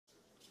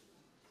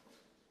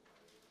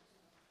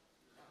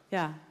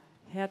Ja,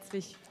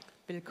 herzlich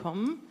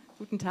willkommen.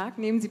 Guten Tag,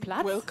 nehmen Sie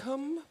Platz.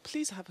 Welcome,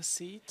 please have a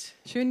seat.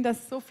 Schön,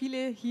 dass so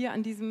viele hier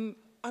an diesem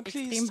I'm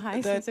pleased extrem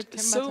heißen that so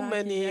Septembertag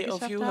many hierher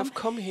of you geschafft have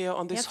come here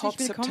on this hot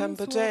Herzlich willkommen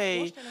September zur day.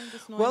 Vorstellung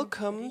des neuen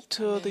Welcome Berichts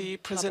to an den the Club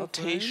of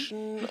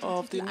presentation Rome.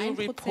 of the Mit new dem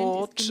Titel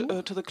report 1% ist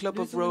genug, to the Club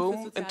of Lösungen für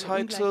Rome soziale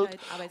entitled Ungleichheit,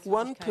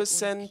 Arbeitslosigkeit und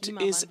 1% is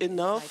Klimawandel in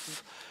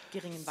enough. Zeiten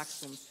geringen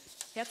Wachstums.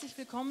 Herzlich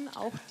willkommen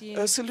auch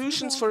den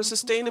Solutions for a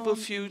sustainable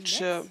Zuschauern im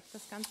future. Netz.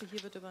 Das Ganze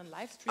hier wird über einen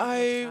Livestream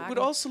I übertragen. would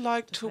also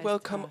like to Das heißt,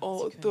 welcome Sie all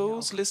können hier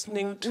those auch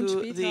listening zuhören to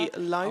und später the auch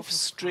noch live Fragen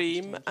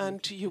stream, stellen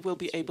and können. you will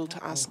be able to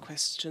Später ask auch.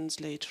 questions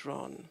later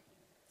on.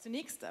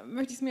 Zunächst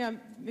möchte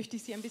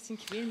ich Sie ein bisschen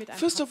quälen mit ein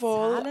First paar of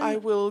all, I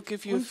Zahlen. will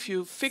give you a Rund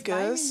few 2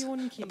 figures.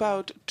 Millionen Kinder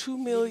About 2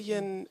 million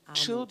leben in Armut.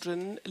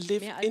 children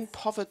live Mehr in als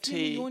 4 poverty.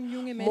 Millionen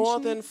junge More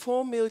Menschen than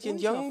 4 million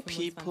unter young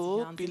 25 people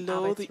Jahren sind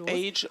below the arbeitslos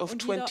age of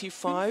und jeder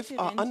 25 fünfte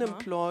are Rentner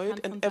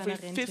unemployed, kann and von every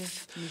seiner Rente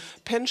fifth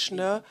nicht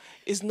pensioner leben.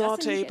 is Das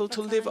not sind nicht able etwa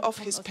to live Zahlen, die off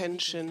kommen his aus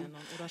pension.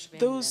 Entwicklungsländern oder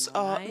Those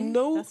are Schwellenländern. Nein,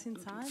 no das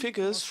sind Zahlen, die kommen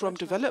figures aus from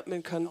Deutschland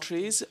development und aus den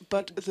countries, but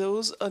Vereinigten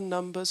those Staaten.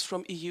 are numbers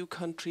from EU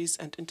countries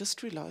and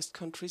industrialized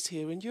countries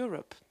here in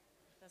Europe.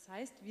 Das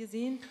heißt, wir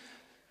sehen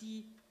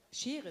die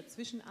Schere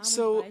zwischen Arm und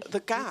So Reich the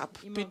wird gap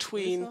immer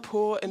between größer.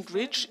 poor Die and Folgen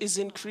rich des is Klimawandels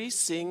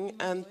increasing, werden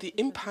immer and the deutlicher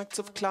impacts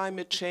of sichtbar,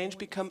 climate was change uns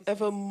become bedroht.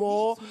 ever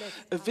more Nicht zuletzt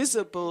haben wir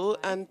visible,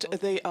 weltweit and laut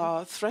they UN are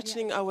mehr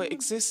threatening als our 65 Millionen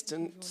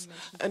existence.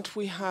 Menschen And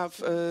we have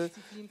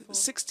fliehen vor Gewalt,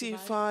 65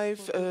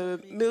 vor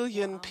Bürgerkrieg,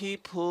 million vor Armut,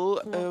 people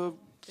vor der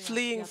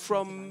fleeing jahrzehntelangen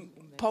from Umweltzerstörung.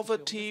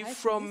 poverty, Das heißt,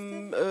 die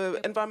from Liste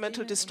der environmental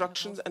Probleme und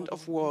destructions, and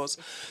of Herausforderungen wars. ist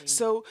extrem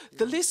So the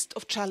lang. list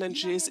of Wie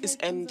challenges lange is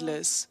hält unser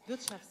endless.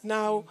 Wirtschaftssystem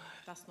Now,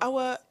 das noch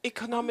our aus? Haben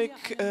economic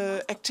wir einen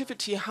Masterplan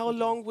activity, how für die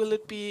long will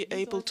it Zukunft? be Wie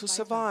soll able es to weitergehen?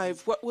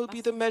 survive? What will be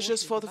Was the sind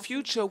measures for Vorschläge? the Was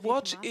sind future? konkrete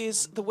What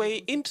is Maßnahmen, the die wir way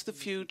into the umsetzen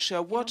müssen? future?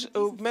 Genau What mit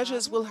diesen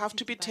measures Fragen will haben have sich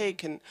to die be beiden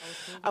taken?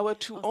 Autoren Our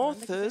two auseinandergesetzt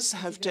authors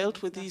und have sie werden dealt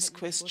uns with nachher these ihre Vorschläge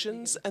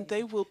questions, und and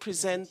they Thesen will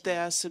present präsentieren.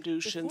 their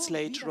solutions Bevor die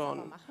later das aber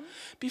on. machen, haben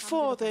wir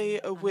Before noch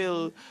they einen will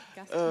anderen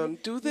Gast hier,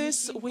 do nämlich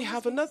this, den we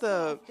have Bundesminister,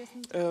 another auf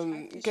dessen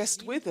Schreibtisch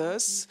guest with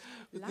ebenfalls us,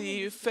 die lange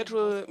the Liste der Federal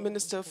Herausforderungen und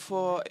Minister Probleme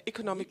for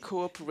Economic liegt, die ich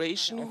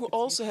Cooperation, gerade who aufgezählt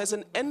also has habe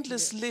an und noch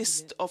endless viele,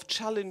 list viele of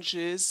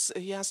challenges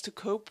he has to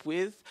cope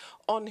with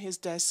on his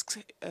desk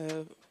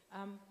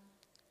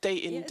day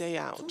in, day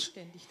out.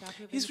 Zuständig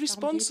dafür, wenn He's es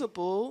darum geht,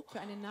 responsible für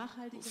eine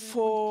nachhaltigere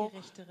for und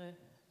gerechtere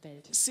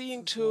Welt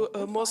seeing zu to sorgen. a Und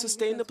vor allem more ist er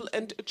sustainable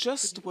and zuständig für die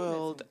just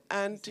world,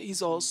 and Umsetzung he's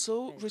dieser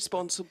also Welt.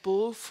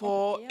 responsible Ob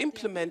for er der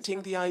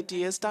implementing the Bundeskanzlerin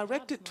ideas eines Milliarden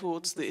directed neuen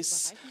towards Buches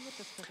this. überreichen wird,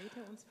 das verrät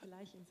er uns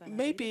vielleicht in seiner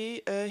Maybe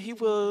Rede. he Ich bitte ihn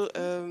will ganz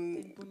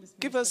kurz, den Bundesminister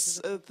give für us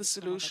the wirtschaftliche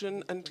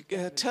solution Zusammenarbeit and und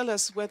Entwicklung. tell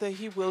us whether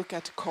he will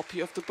get a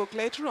copy of the book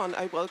later on.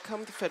 I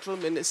welcome the Federal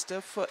Minister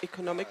for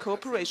Economic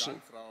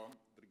Cooperation.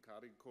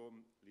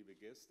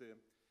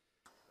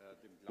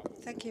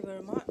 Thank you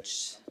very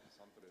much.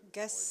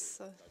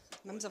 Guests,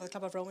 members of the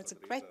Club of Rome, it's a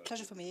great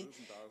pleasure for me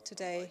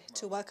today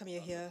to welcome you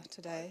here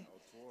today,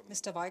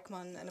 Mr.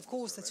 Wijkman, and of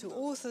course the two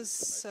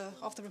authors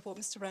of the report,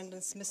 Mr.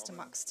 Randers, Mr.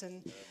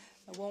 Maxton.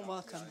 A warm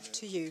welcome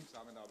to you.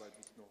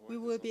 We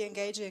will be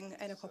engaging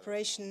in a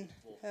cooperation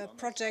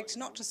project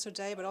not just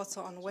today but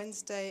also on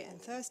Wednesday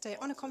and Thursday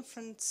on a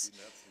conference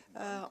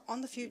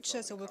on the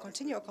future, so we'll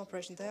continue our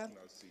cooperation there.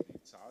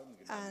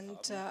 And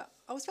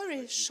I was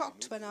very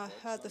shocked when I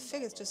heard the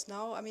figures just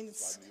now. I mean,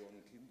 it's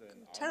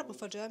terrible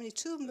for Germany.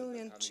 2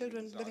 million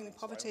children living in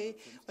poverty.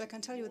 Well, I can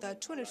tell you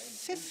that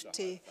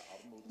 250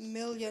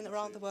 million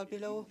around the world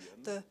below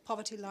the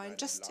poverty line,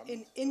 just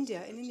in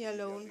India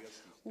alone,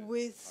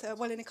 with,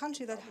 well, in a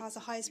country that has the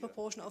highest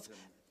proportion of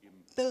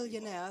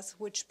billionaires,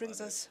 which brings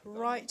us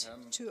right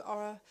to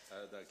our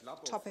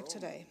topic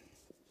today.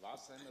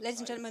 Ladies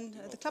and gentlemen,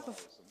 the Club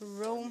of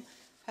Rome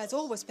has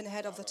always been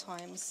ahead of the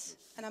times,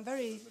 and I'm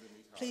very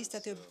pleased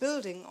that you're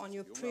building on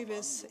your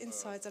previous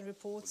insights and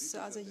reports.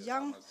 As a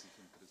young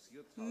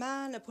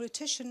man, a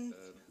politician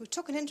who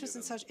took an interest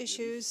in such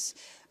issues,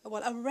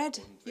 well, I read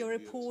your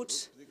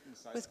report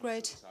with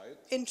great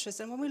interest.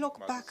 And when we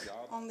look back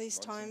on these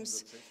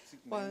times,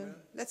 well,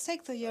 let's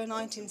take the year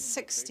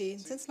 1960.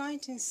 Since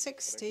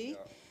 1960,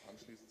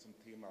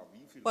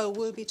 well,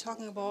 we'll be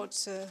talking about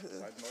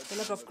the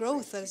level of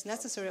growth that is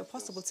necessary or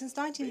possible. Since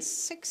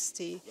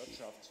 1960,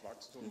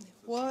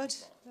 world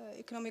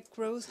economic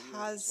growth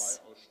has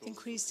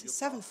increased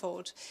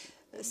sevenfold.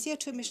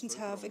 CO2 emissions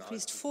have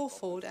increased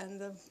fourfold, and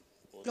the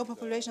global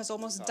population has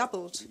almost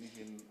doubled,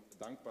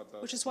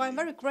 which is why I'm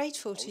very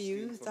grateful to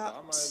you that,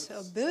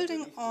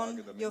 building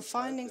on your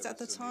findings at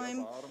the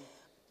time,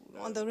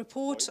 on the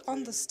report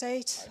on the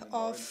state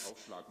of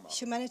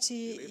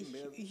humanity,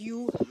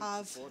 you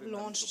have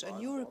launched a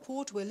new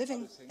report. We're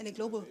living in a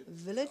global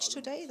village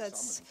today.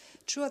 That's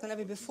truer than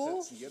ever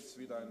before.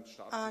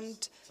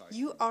 And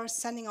you are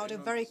sending out a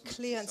very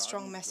clear and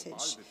strong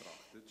message.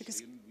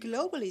 Because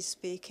globally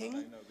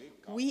speaking,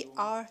 we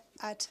are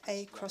at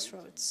a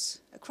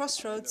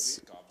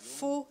crossroads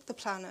for the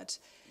planet.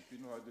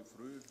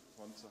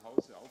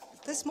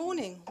 This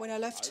morning, when I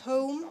left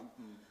home,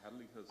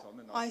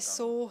 I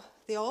saw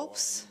the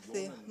Alps,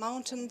 the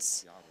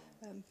mountains,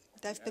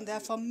 They've been there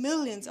for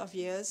millions of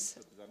years,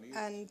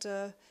 and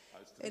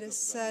it is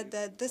said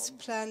that this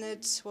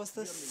planet was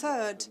the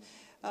third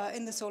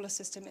in the solar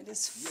system. It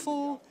is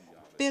 4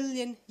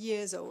 billion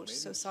years old,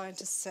 so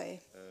scientists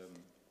say.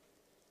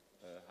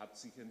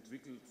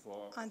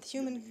 And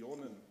human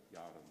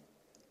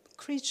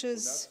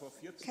creatures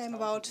came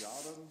about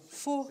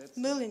 4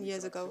 million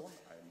years ago.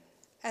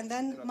 And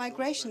then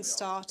migration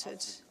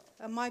started,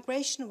 a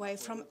migration wave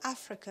from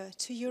Africa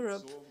to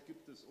Europe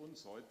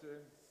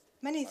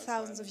many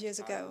thousands of years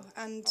ago.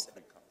 And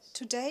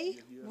today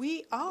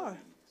we are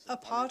a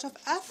part of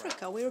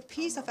Africa. We're a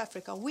piece of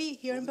Africa, we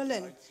here in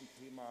Berlin.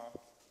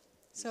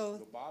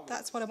 So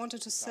that's what I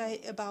wanted to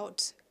say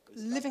about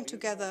living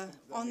together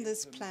on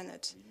this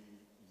planet.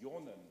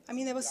 I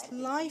mean, there was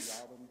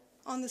life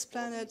on this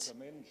planet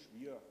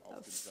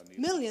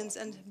millions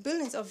and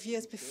billions of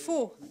years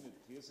before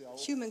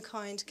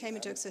humankind came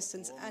into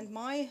existence. And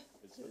my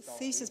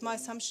thesis, my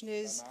assumption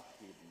is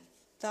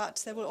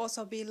that there will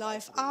also be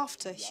life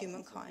after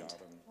humankind,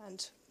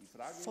 and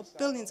for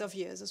billions of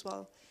years as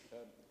well.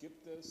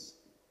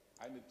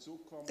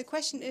 The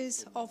question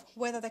is of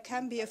whether there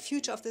can be a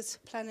future of this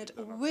planet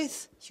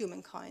with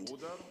humankind,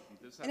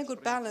 in a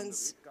good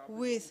balance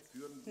with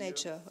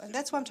nature. And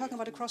that's why I'm talking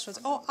about a crossroads.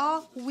 Or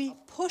are we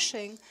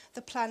pushing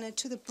the planet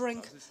to the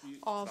brink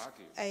of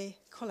a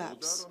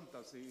collapse?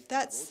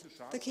 That's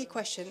the key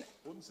question.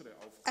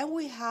 And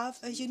we have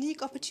a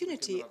unique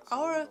opportunity.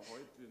 Our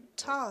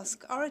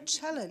task, our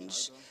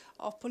challenge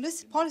of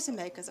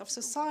policymakers, of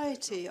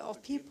society,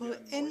 of people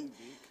in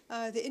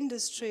the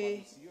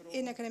industry,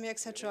 in academia,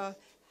 etc.,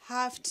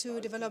 have to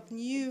develop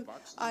new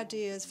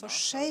ideas for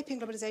shaping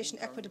globalization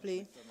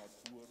equitably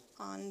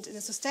and in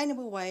a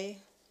sustainable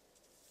way,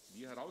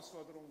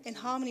 in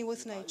harmony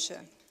with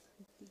nature.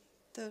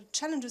 The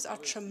challenges are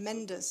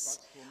tremendous.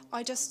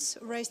 I just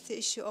raised the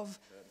issue of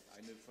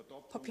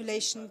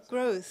population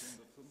growth.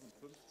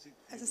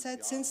 As I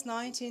said, since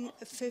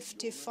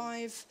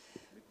 1955,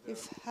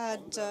 we've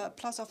had a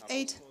plus of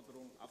 80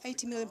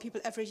 million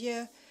people every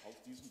year,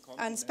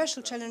 and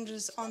special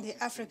challenges on the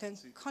African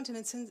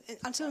continent.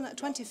 Until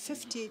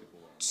 2050,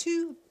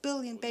 2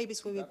 billion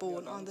babies will be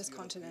born on this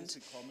continent.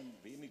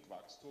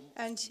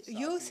 And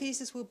your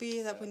thesis will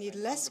be that we need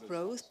less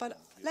growth, but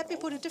let me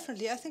put it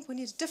differently. I think we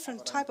need a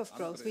different type of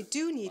growth. We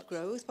do need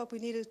growth, but we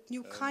need a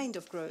new kind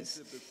of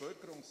growth.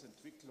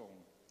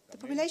 The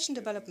population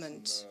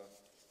development,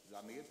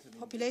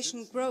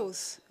 population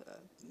growth,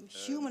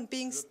 human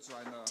beings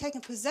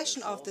taking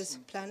possession of this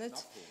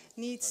planet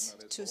needs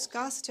to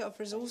scarcity of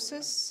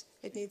resources.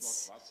 It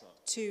needs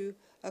to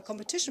a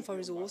competition for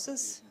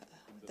resources.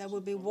 There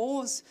will be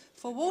wars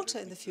for water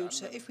in the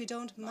future if we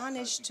don't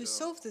manage to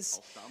solve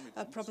this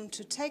problem,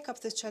 to take up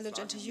this challenge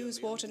and to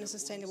use water in a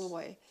sustainable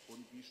way.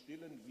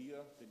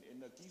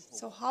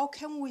 So how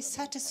can we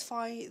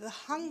satisfy the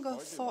hunger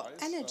for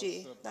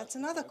energy? That's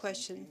another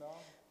question.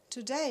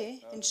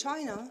 Today in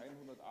China,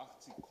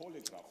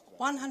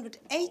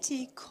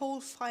 180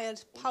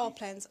 coal-fired power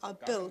plants are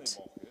built.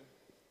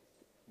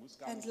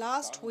 And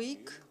last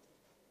week,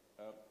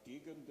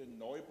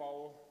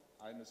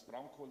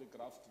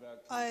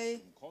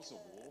 I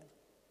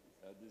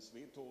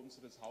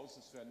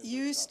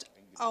used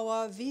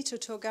our veto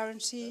to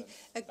guarantee,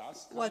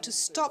 to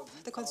stop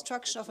the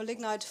construction of a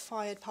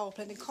lignite-fired power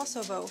plant in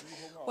Kosovo.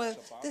 Well,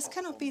 this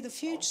cannot be the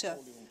future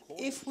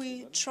if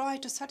we try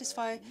to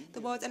satisfy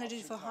the world's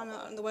energy for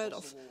HANA and the world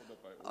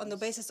on the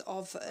basis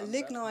of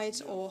lignite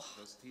or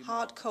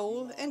hard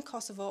coal in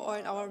Kosovo or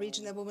in our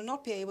region. Then we will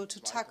not be able to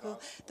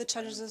tackle the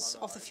challenges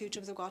of the future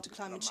with regard to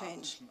climate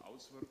change.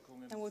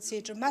 And we'll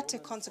see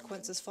dramatic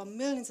consequences for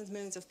millions and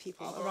millions of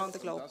people around the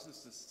globe.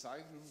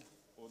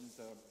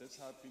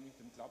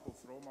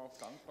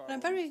 And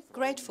I'm very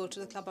grateful to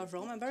the Club of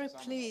Rome. I'm very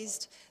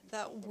pleased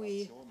that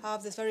we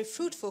have this very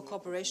fruitful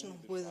cooperation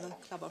with the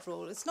Club of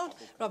Rome. It's not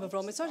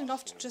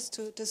enough just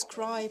to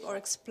describe or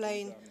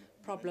explain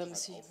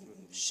problems,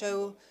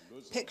 show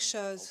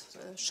pictures,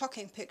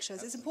 shocking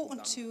pictures. It's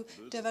important to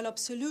develop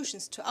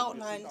solutions, to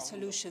outline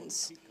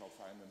solutions.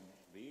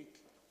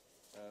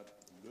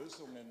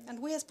 And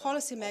we as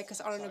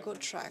policymakers are on a good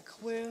track.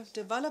 We're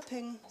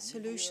developing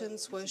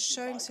solutions, we're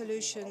showing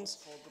solutions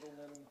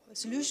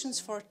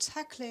for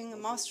tackling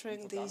and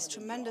mastering these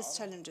tremendous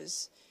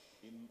challenges.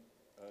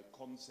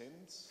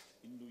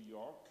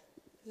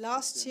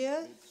 Last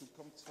year,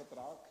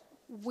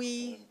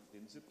 we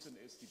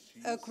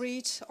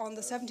agreed on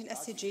the 17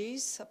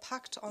 SDGs, a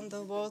pact on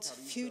the world's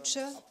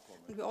future,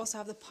 and we also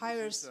have the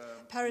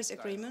Paris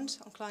Agreement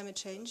on climate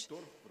change.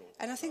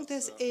 And I think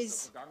this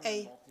is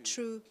a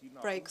true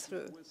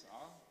breakthrough.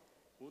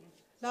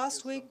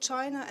 Last week,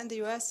 China and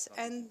the US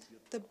and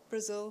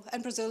Brazil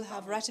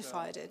have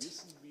ratified it.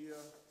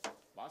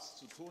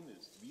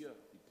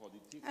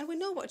 And we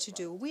know what to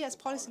do. We as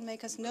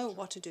policymakers know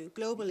what to do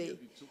globally,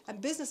 and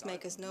business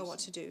makers know what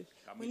to do.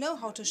 We know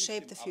how to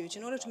shape the future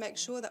in order to make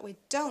sure that we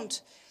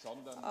don't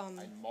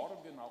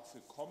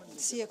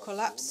see a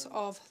collapse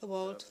of the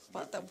world,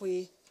 but that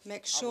we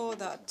make sure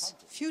that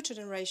future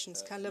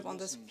generations can live on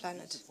this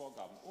planet.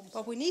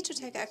 But we need to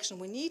take action.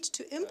 We need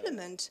to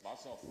implement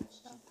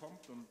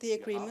the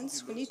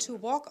agreements. We need to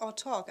walk our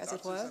talk, as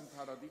it were.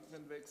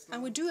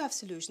 And we do have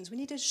solutions. We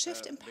need a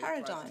shift in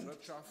paradigm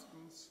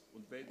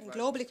in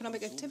global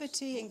economic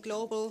activity, in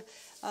global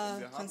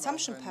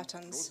consumption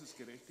patterns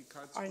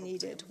are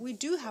needed. We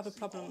do have a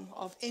problem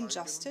of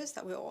injustice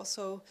that we're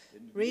also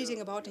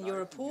reading about in your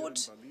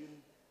report.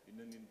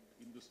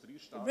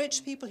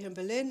 Rich people here in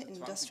Berlin, in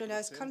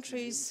industrialized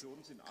countries,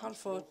 account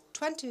for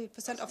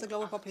 20% of the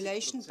global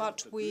population,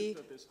 but we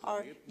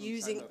are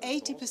using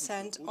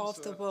 80%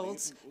 of the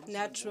world's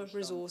natural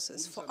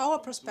resources for our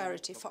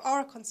prosperity, for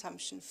our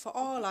consumption, for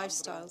our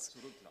lifestyles.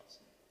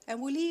 And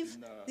we leave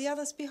the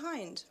others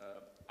behind.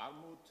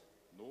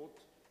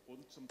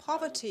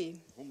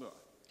 Poverty,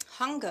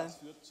 hunger,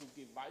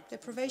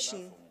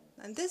 deprivation.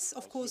 And this,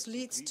 of course,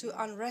 leads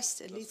to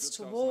unrest, it leads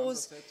to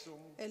wars,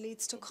 it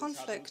leads to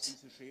conflict,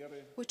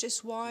 which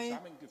is why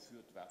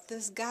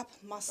this gap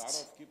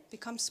must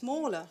become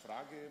smaller.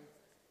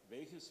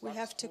 We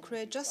have to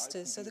create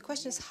justice. So the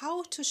question is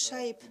how to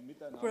shape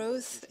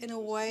growth in a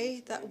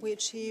way that we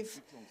achieve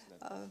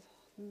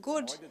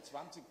good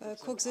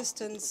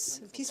coexistence,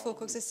 peaceful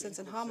coexistence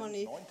and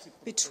harmony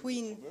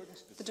between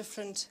the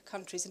different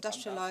countries,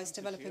 industrialized,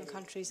 developing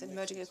countries and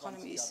emerging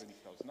economies.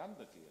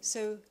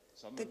 So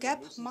the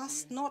gap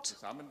must not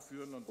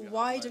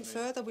widen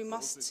further. We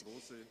must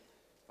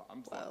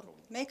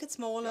make it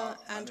smaller,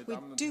 and we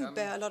do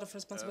bear a lot of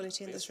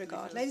responsibility in this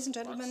regard. Ladies and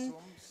gentlemen,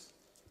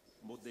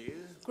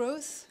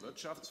 growth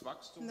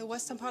in the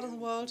western part of the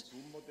world,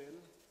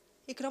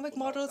 economic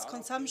models,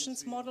 consumption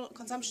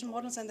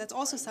models, and that's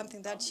also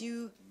something that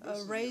you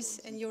raise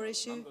in your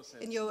issue,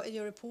 in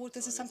your report.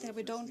 This is something that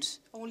we don't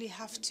only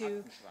have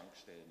to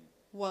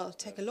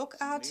take a look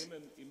at.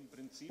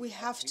 We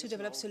have to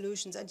develop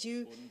solutions, and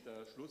you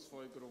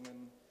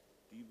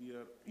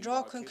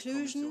draw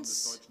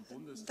conclusions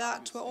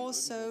that were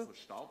also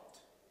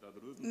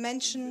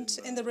mentioned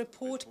in the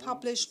report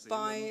published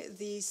by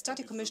the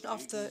Study Commission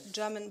of the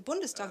German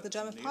Bundestag, the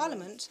German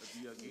Parliament.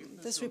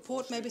 This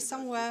report may be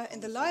somewhere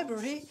in the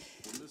library,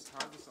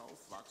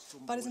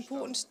 but it's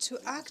important to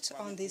act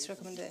on these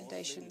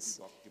recommendations.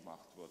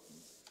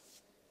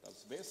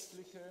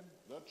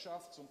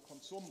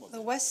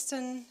 The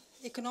Western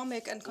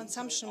economic and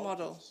consumption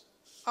model,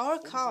 our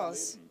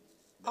cars,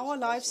 our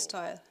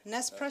lifestyle,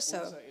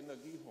 Nespresso,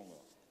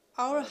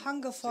 our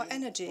hunger for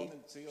energy,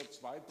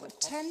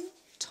 10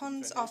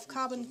 tons of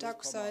carbon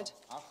dioxide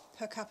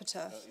per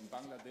capita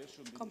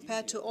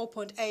compared to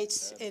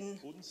 0.8 in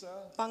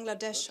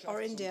Bangladesh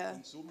or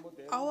India.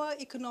 Our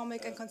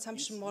economic and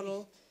consumption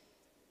model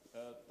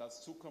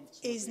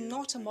is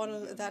not a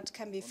model that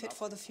can be fit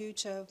for the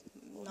future,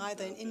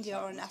 neither in India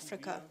or in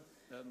Africa,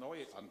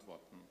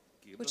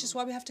 which is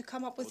why we have to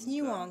come up with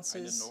new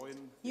answers,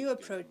 new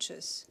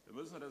approaches.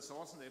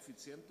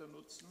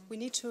 We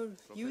need to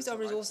use our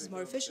resources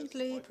more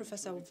efficiently.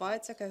 Professor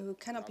Weizsäcker, who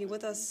cannot be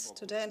with us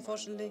today,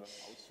 unfortunately,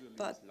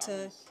 but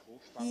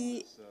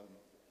he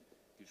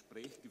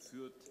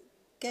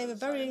gave a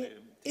very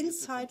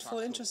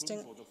insightful,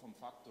 interesting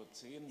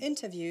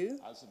interview,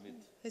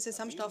 his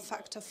assumption of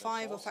factor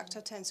 5 or factor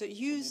 10. So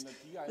use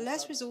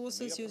less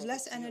resources, use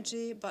less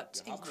energy,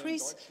 but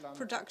increase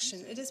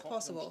production. It is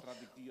possible.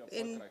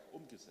 In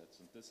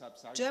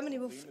Germany,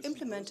 we've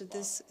implemented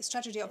this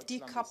strategy of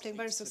decoupling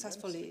very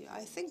successfully.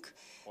 I think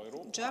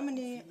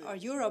Germany or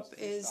Europe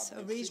is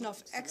a region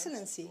of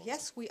excellency.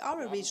 Yes, we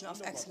are a region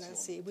of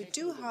excellency. We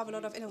do have a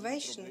lot of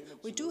innovation.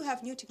 We do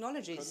have new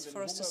technologies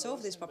for us to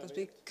solve these problems.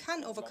 We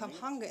can overcome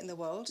hunger in the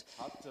world.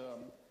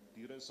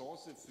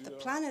 The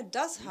planet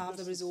does have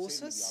the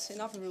resources,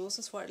 enough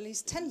resources for at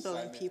least 10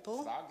 billion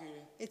people.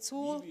 It's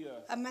all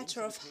a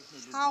matter of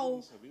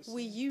how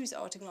we use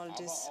our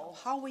technologies,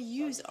 how we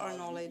use our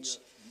knowledge,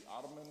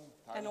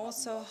 and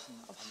also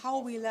of how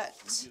we let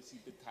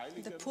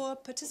the poor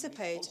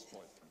participate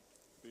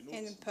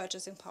in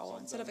purchasing power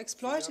instead of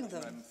exploiting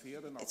them.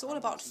 It's all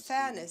about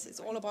fairness. It's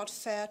all about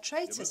fair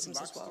trade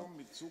systems as well.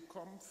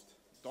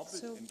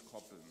 So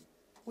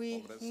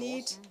we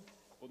need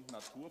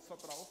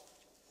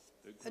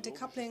a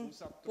decoupling,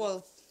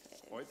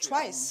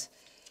 twice.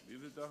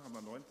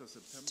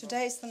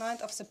 Today is the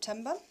 9th of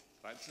September.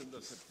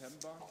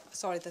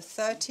 Sorry, the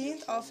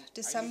 13th of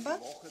December.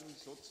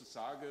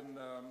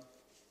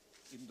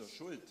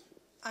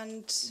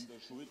 And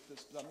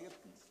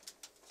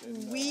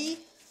we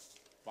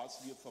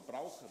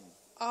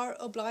are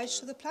obliged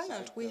to the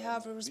planet. We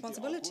have a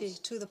responsibility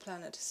to the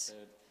planet.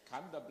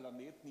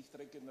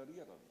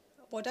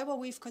 Whatever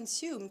we've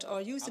consumed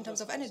or used in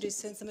terms of energy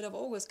since the middle of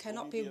August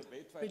cannot be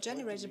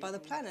regenerated by the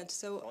planet.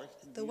 So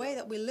the way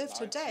that we live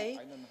today,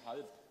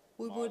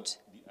 we would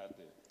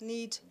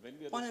need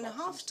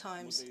 1.5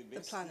 times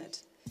the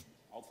planet.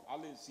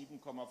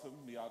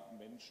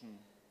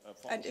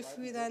 And if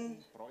we then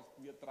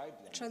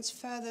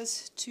transfer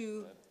this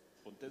to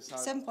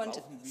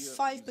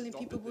 7.5 billion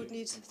people, would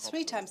need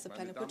 3 times the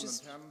planet, which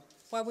is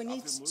why we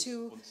need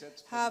to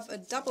have a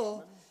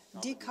double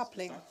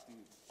decoupling.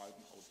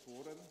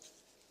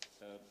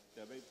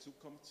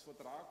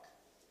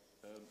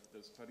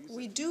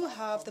 We do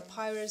have the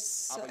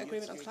Paris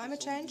Agreement on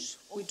Climate Change,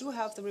 we do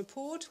have the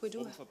report, we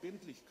do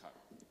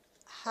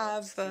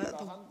have the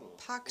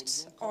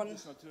pact on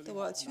the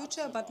world's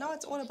future, but now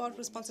it's all about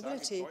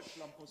responsibility.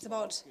 It's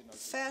about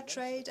fair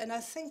trade, and I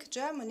think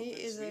Germany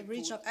is a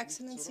region of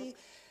excellency,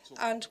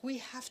 and we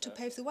have to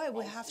pave the way,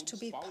 we have to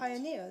be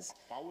pioneers.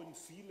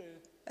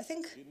 I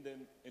think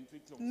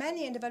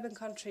many in developing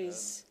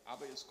countries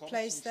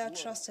place their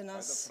trust in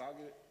us.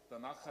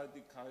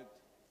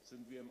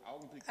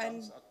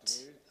 And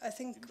I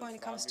think when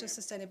it comes to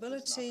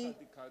sustainability,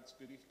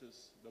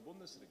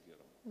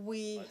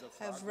 we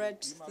have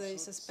read the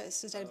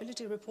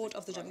sustainability report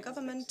of the German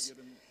government,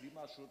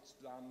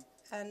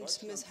 and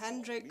Ms.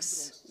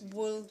 Hendricks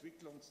will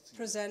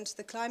present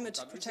the climate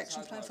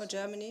protection plan for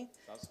Germany.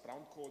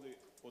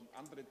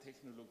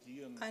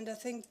 And I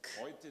think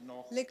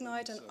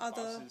lignite and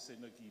other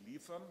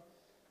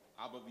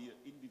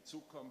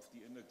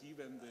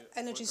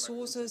energy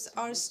sources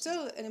are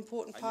still an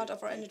important part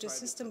of our energy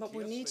system, but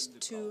we need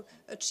to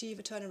achieve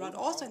a turnaround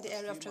also in the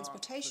area of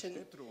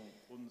transportation.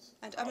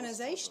 And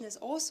urbanization is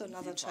also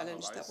another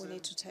challenge that we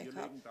need to take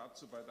up.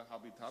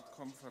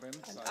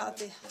 And at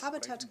the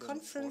Habitat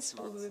Conference,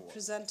 we will be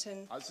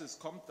presenting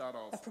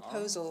a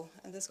proposal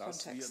in this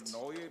context.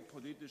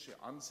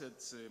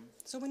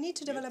 So we need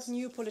to develop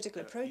new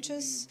political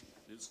approaches,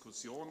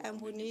 and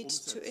we need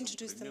to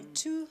introduce them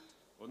to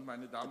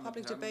the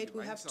public debate.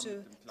 We have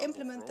to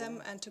implement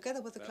them, and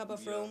together with the Club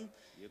of Rome,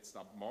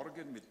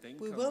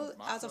 we will,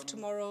 as of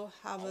tomorrow,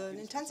 have an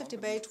intensive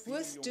debate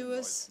with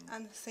doers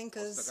and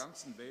thinkers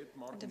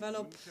and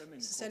develop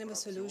sustainable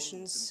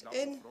solutions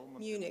in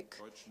Munich.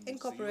 In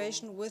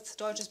cooperation with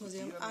Deutsches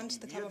Museum and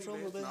the Club of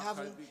Rome, we will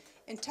have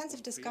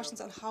intensive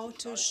discussions on how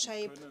to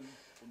shape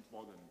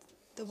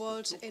the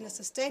world in a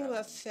sustainable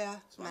and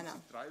fair manner.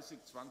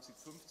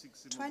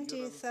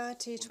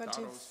 2030,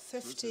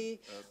 2050,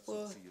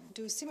 we'll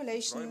do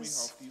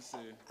simulations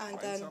and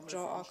then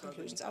draw our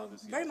conclusions. I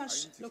very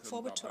much look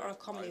forward to our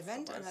common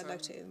event, and I'd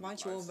like to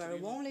invite you all very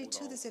warmly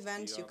to this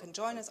event. You can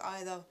join us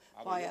either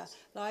via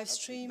live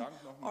stream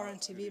or on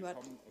TV, but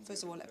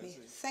first of all, let me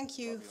thank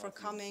you for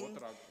coming,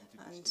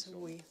 and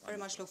we very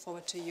much look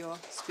forward to your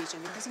speech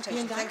and your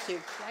presentation. Thank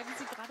you.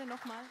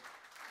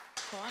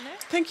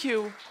 Thank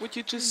you. Would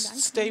you just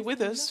stay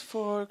with us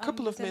for a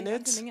couple of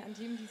minutes?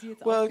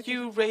 Well,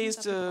 you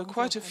raised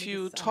quite a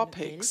few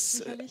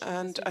topics,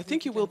 and I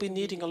think you will be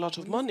needing a lot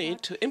of money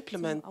to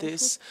implement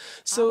this.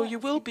 So you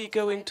will be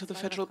going to the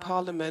Federal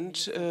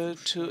Parliament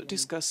to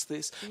discuss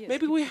this.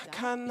 Maybe we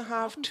can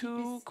have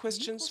 2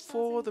 questions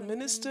for the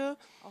Minister.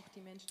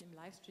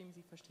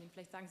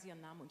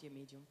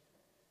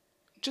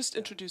 Just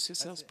introduce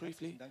yourselves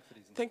briefly.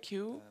 Thank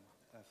you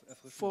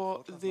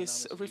for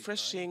this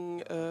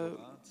refreshing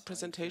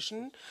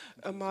presentation.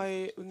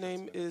 My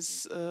name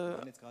is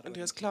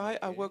Andreas Klei.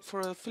 I work for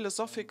a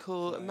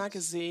philosophical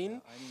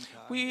magazine.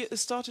 We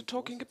started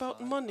talking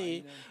about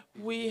money.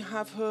 We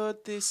have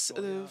heard this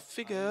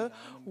figure,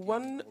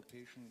 1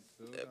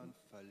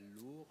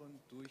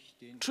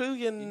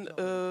 trillion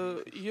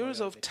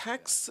euros of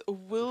tax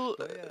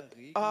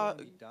are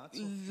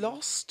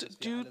lost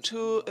due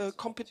to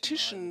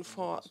competition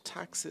for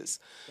taxes.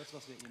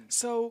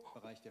 So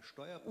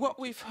what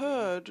we've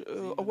heard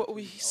or what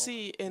we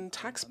see in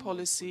tax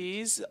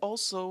policies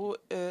also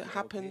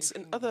happens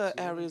in other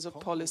areas of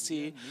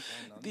policy.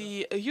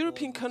 The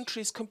European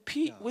countries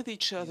compete with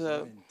each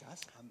other.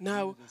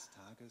 Now,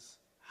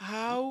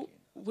 how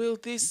will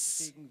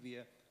this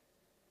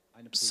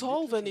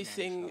solve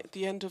anything at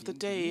the end of the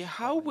day?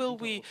 How will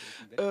we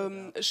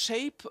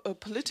shape a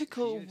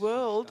political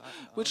world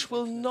which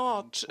will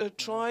not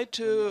try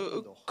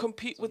to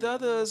compete with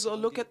others or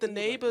look at the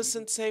neighbors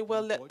and say,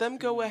 well, let them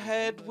go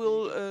ahead,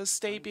 we'll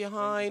stay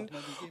behind,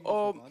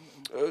 or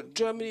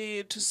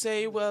Germany to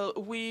say, well,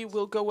 we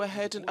will go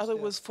ahead and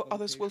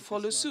others will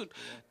follow suit?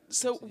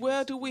 So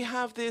where do we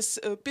have this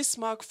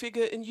Bismarck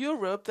figure in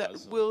Europe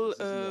that will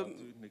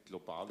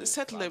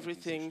settle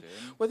everything?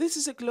 Well, this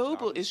is a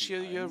global issue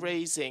you're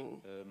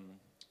raising.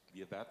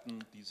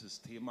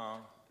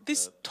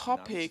 This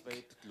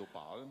topic,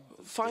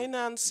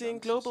 financing,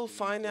 global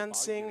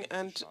financing,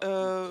 and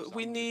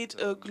we need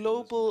a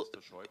global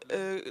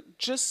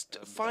just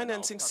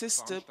financing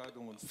system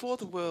for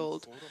the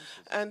world.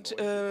 And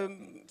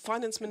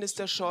Finance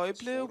Minister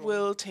Schäuble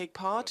will take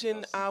part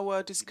in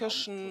our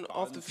discussion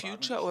of the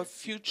future, or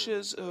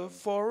Futures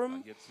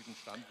Forum.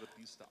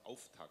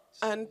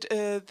 And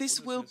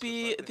this will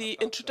be the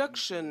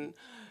introduction.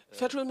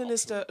 Federal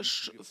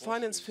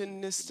Finance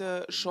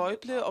Minister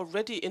Schäuble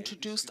already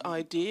introduced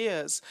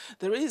ideas.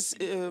 There is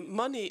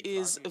money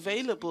is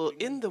available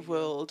in the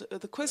world.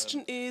 The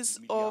question is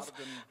of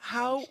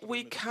how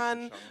we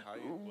can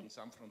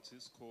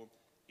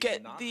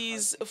get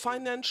these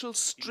financial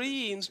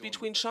streams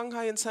between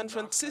Shanghai and San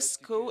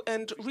Francisco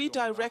and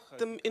redirect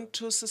them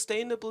into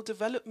sustainable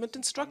development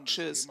and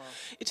structures.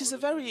 It is a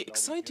very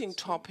exciting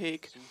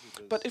topic,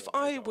 but if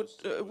I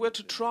were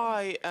to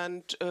try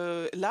and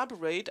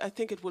elaborate, I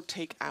think it would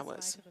take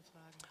hours.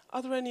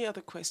 Are there any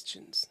other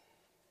questions?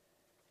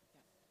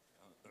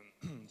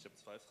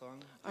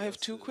 I have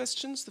two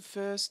questions. The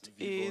first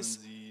is,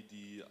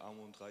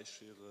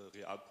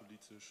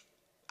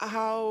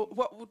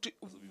 what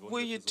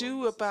will you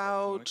do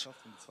about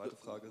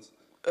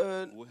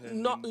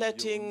not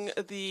letting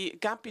the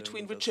gap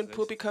between rich and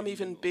poor become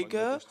even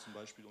bigger?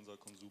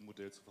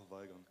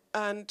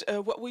 And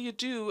what will you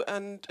do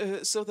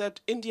so that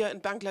India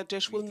and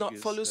Bangladesh will not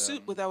follow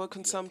suit with our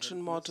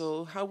consumption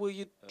model? How will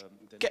you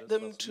get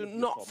them to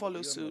not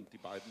follow suit?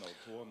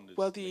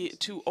 Well, the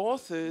two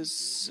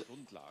authors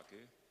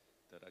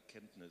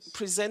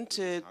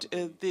presented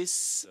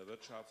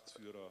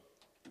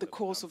the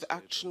course of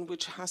action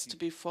which has to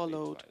be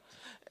followed.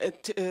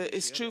 It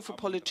is true for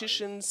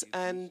politicians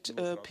and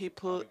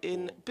people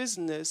in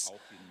business.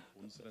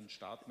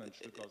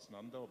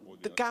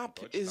 The gap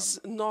is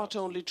not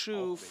only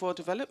true for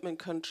developing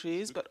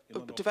countries,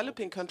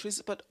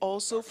 but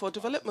also for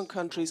development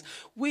countries.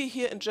 We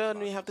here in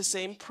Germany have the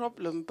same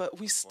problem, but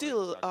we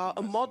still are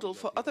a model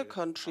for other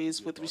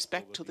countries with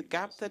respect to the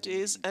gap that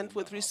is, and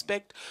with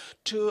respect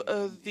to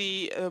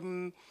the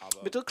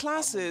middle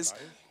classes.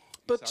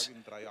 But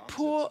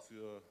poor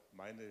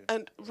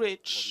and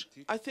rich,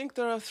 I think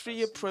there are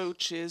three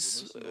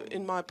approaches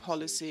in my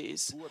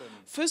policies.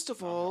 First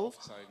of all,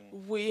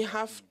 we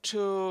have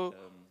to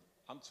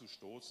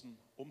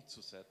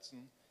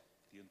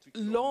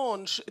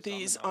launch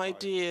these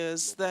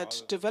ideas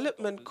that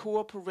development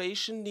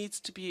cooperation needs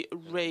to be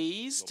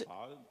raised.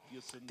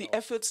 The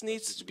efforts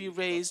needs to be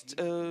raised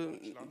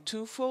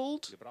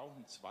twofold.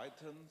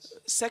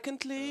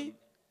 Secondly,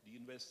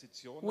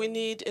 we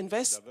need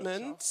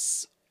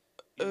investments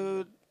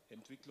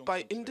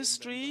by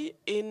industry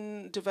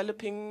in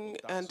developing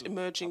and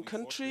emerging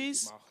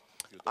countries.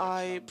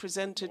 I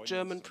presented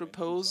German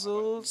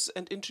proposals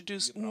and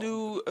introduced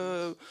new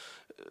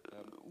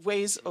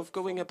ways of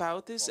going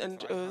about this.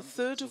 And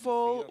third of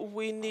all,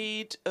 we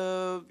need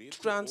a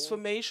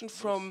transformation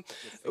from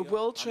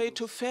world trade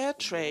to fair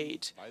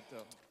trade.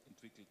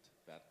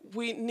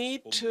 We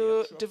need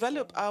to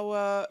develop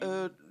our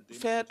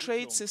fair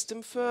trade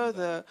system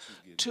further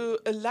to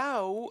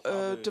allow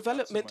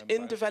development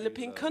in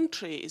developing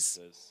countries.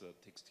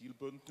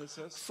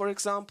 For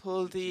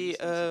example, the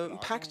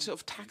Pact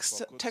of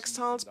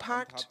Textiles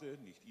Pact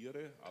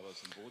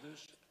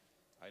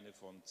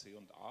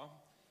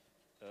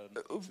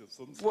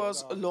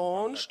was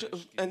launched,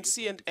 and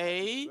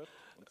C&A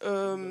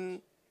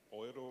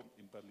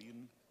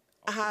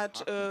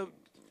had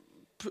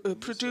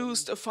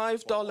produced a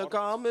 $5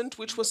 garment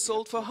which was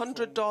sold for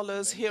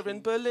 $100 here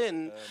in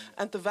Berlin.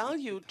 And the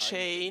value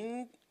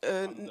chain,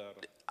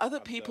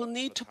 other people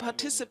need to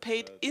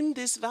participate in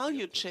this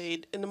value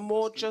chain in a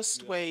more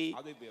just way.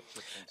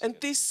 And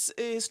this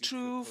is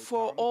true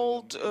for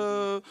all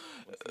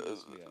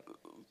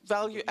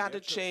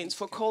value-added chains,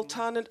 for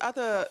coltan and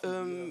other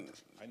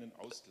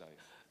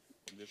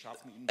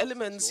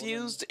elements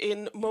used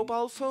in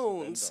mobile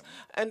phones.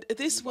 And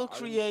this will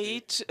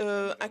create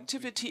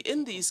activity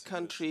in these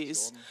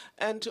countries.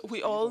 And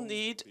we all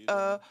need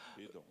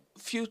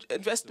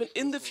investment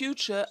in the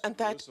future, and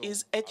that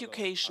is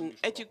education.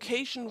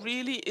 Education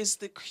really is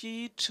the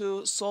key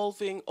to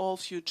solving all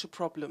future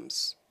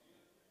problems.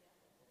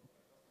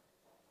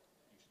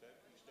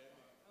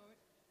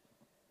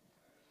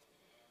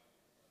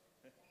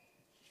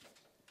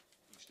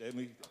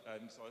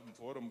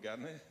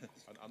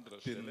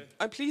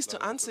 I'm pleased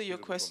to answer your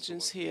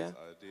questions here.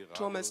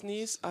 Thomas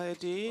Nies,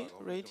 ARD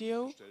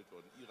Radio.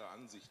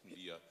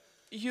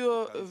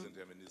 Your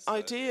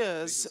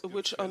ideas,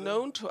 which are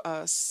known to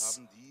us,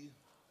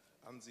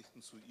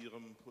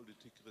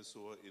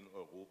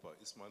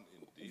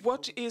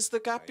 what is the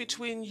gap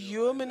between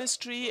your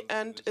ministry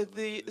and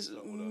the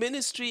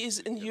ministries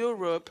in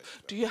Europe?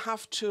 Do you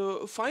have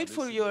to fight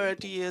for your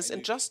ideas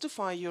and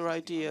justify your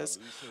ideas?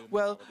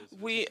 Well,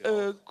 we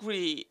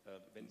agree.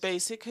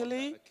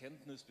 Basically,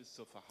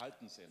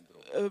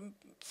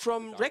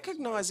 from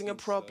recognizing a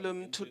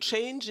problem to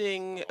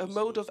changing a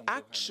mode of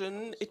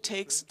action, it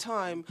takes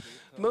time.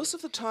 Most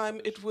of the time,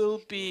 it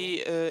will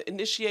be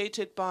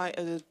initiated by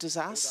a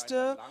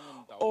disaster,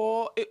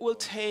 or it will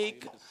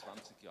take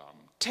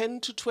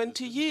 10 to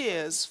 20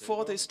 years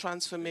for this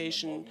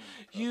transformation.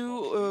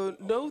 You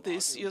know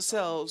this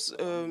yourselves.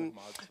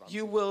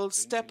 You will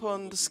step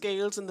on the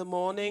scales in the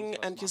morning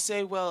and you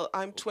say, well,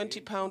 I'm 20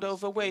 pounds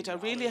overweight. I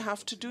really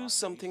have to do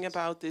something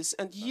about this.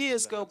 And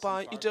years go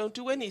by, you don't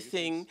do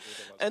anything.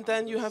 And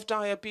then you have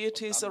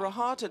diabetes or a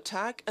heart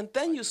attack, and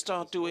then you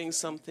start doing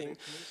something.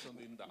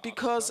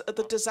 Because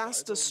the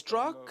disaster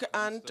struck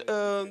and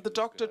the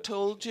doctor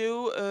told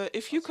you,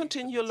 if you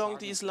continue along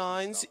these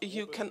lines,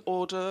 you can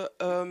order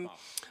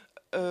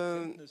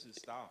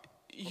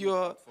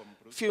your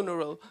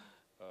funeral.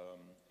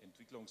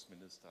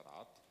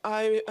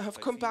 I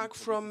have come back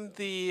from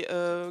the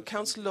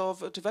Council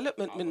of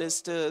Development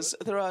Ministers.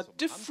 There are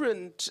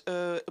different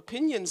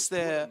opinions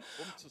there,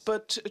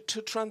 but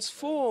to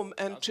transform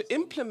and to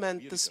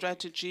implement the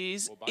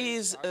strategies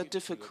is a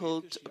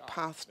difficult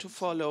path to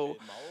follow.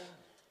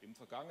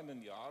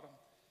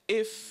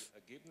 If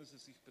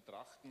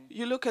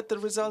you look at the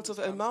results of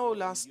Elmau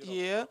last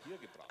year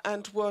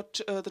and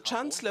what the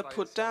Chancellor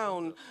put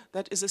down,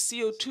 that is a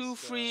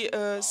CO2-free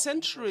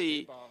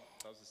century.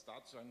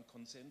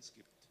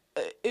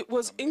 It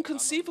was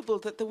inconceivable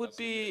that there would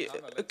be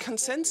a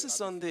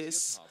consensus on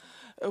this.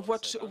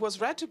 What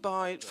was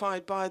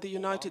ratified by the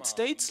United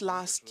States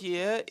last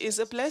year is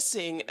a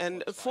blessing,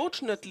 and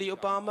fortunately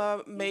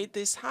Obama made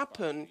this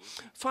happen.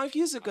 5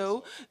 years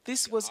ago,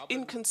 this was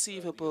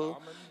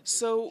inconceivable.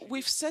 So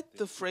we've set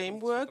the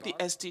framework, the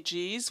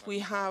SDGs, we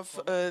have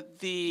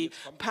the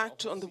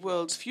Pact on the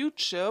World's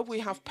Future,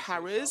 we have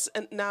Paris,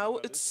 and now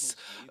it's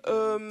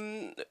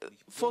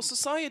for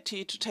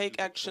society to take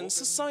action.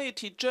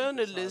 Society,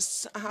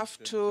 journalists have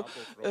to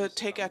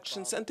take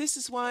actions, and this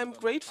is why I'm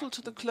grateful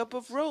to the Club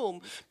of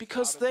Rome,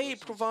 because they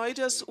provide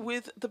us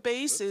with the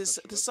basis,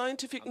 the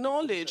scientific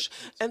knowledge,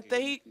 and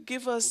they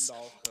give us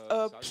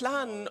a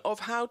plan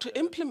of how to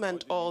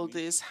implement all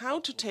this, how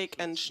to take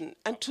action,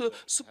 and to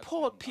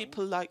support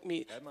people like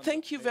me.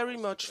 Thank you very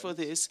much for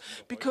this,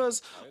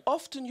 because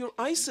often you're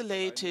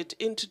isolated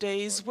in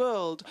today's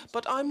world,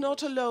 but I'm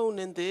not alone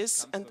in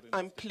this, and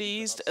I'm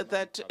pleased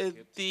that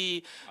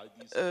the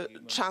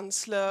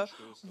Chancellor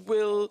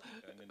will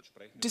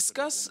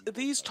discuss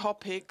these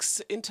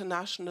topics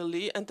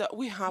internationally and that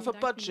we have a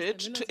budget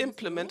to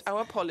implement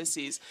our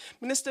policies.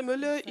 Minister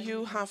Müller,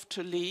 you have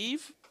to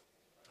leave.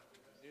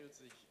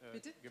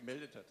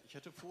 Ich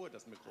hatte vor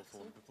das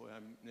Mikrofon, bevor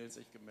Herr Nils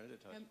sich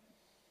gemeldet hat.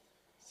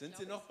 Sind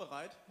Sie noch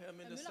bereit, Herr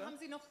Minister? Haben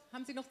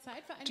Sie noch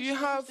Zeit für eine Do you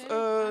have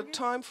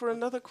time for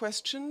another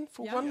question,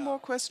 for one more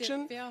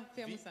question?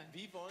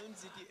 Wie wollen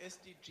Sie die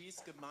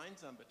SDGs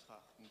gemeinsam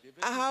betrachten?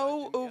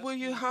 How will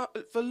you have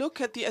a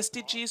look at the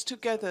SDGs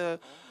together?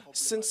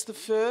 Since the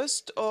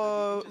first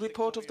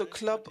report of the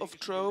Club of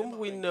Rome,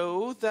 we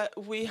know that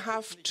we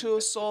have to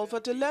solve a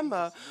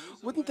dilemma.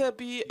 Wouldn't there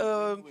be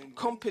a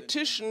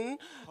competition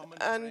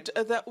and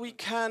that we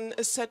can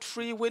set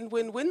free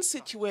win-win-win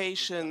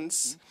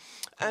situations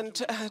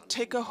and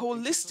take a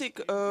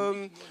holistic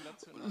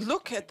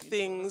look at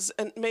things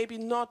and maybe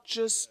not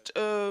just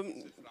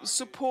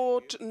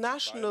support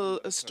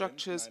national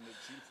structures?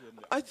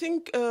 I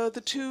think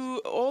the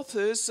two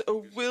authors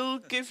will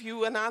give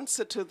you an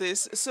answer to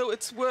this, so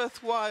it's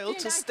worthwhile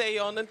to stay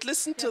on and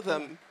listen to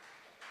them.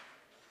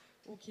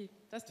 Okay,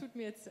 das tut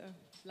mir jetzt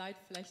leid,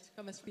 vielleicht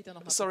können wir es später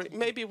noch mal. Sorry,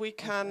 maybe we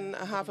can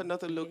have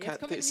another look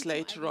at this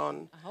later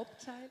on.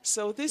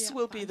 So this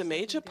will be the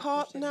major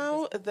part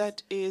now,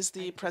 that is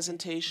the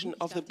presentation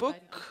of the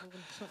book.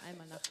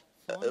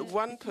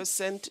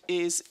 1%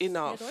 is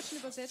enough.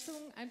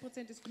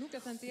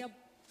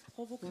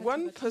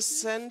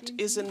 1%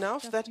 is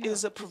enough, that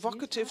is a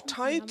provocative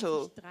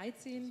title.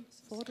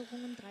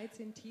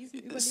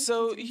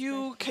 So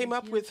you came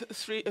up with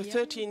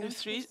 13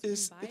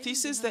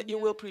 theses that you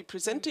will be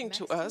presenting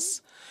to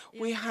us.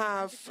 We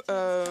have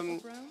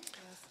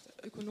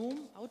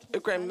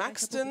Graeme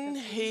Maxton.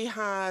 He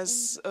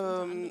has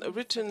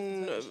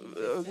written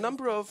a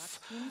number of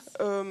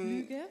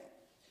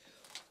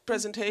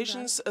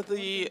presentations.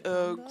 The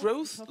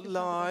Growth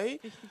Lie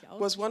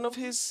was one of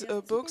his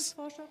books.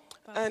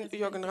 And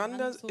Jorgen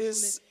Randers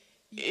is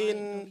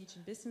in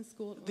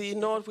the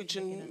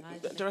Norwegian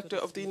director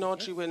of the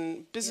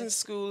Norwegian Business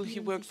School. He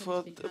worked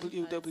for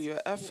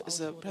WWF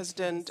as a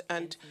president,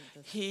 and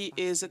he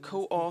is a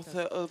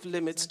co-author of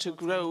Limits to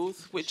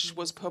Growth, which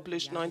was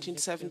published in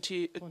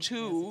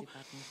 1972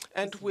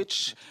 and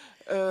which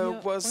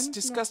was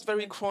discussed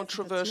very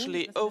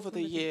controversially over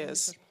the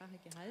years.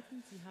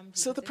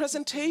 So the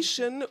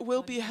presentation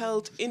will be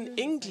held in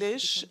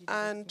English,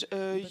 and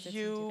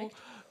you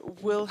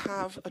will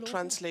have a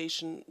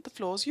translation. The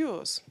floor is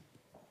yours.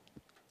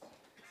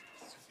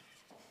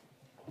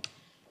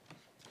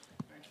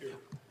 Thank you.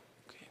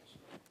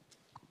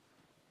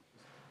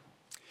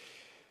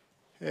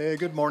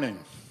 Good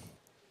morning.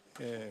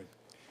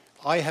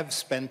 I have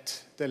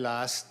spent the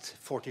last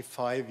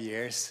 45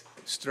 years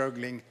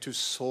struggling to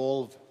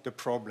solve the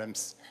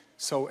problems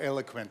so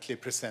eloquently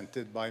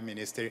presented by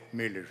Minister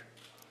Müller.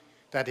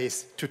 That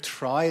is, to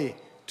try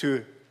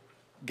to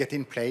get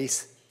in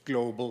place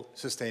global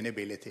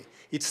sustainability.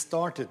 It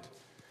started,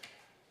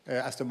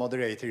 as the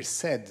moderator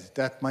said,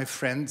 that my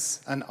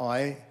friends and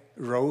I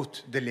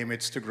wrote the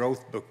Limits to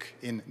Growth book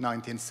in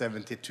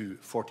 1972,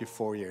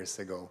 44 years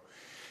ago,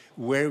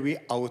 where we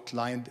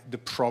outlined the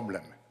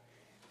problem,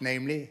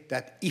 namely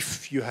that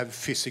if you have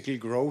physical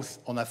growth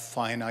on a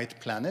finite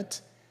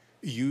planet,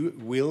 you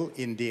will,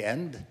 in the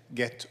end,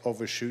 get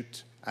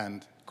overshoot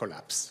and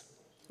collapse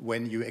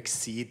when you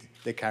exceed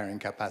the carrying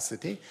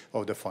capacity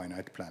of the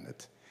finite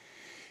planet.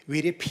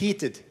 We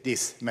repeated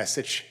this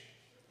message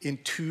in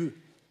two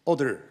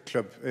other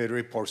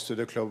reports to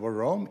the Club of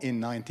Rome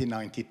in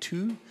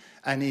 1992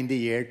 and in the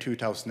year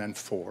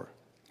 2004.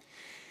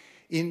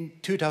 In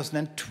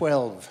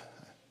 2012,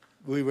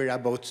 we were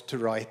about to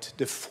write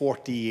the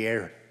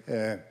 40-year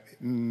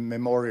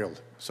memorial,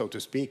 so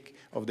to speak,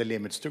 of the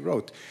Limits to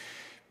Growth,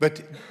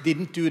 but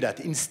didn't do that.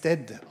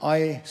 Instead,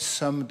 I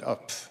summed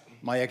up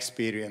my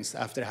experience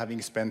after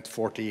having spent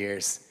 40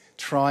 years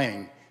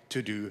trying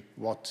to do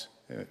what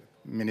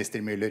Minister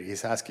Müller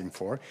is asking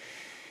for.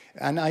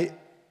 And I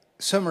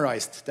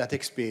summarized that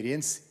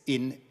experience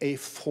in a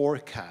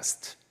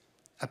forecast,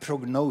 a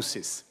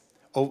prognosis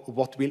of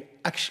what will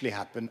actually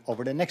happen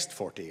over the next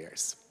 40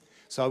 years.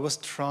 So I was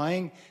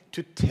trying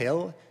to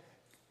tell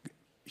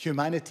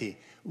humanity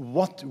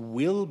what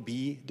will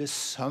be the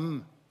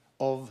sum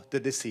of the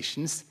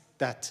decisions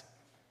that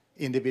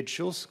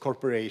individuals,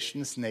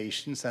 corporations,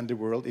 nations, and the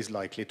world is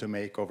likely to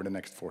make over the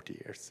next 40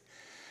 years.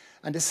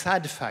 And the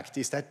sad fact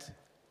is that,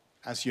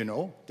 as you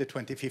know, the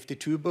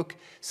 2052 book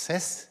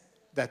says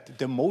that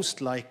the most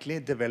likely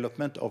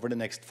development over the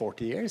next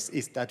 40 years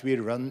is that we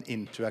run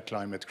into a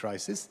climate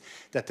crisis,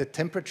 that the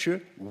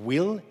temperature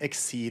will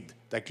exceed,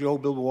 that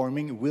global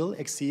warming will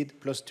exceed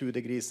 +2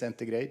 degrees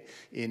centigrade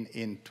in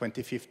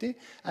 2050,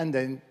 and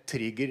then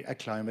trigger a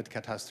climate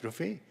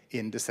catastrophe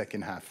in the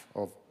second half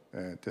of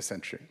the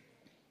century.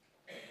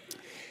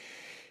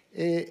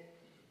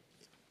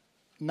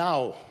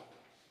 Now,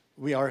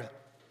 we are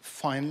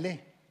finally,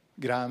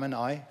 Graeme and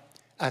I,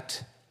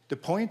 at the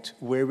point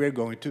where we're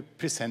going to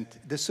present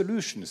the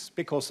solutions.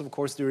 Because, of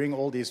course, during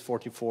all these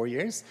 44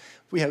 years,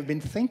 we have been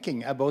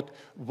thinking about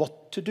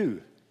what to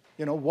do.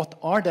 You know, what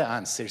are the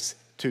answers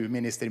to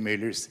Minister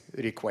Müller's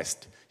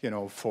request, you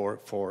know,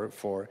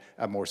 for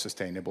a more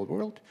sustainable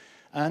world?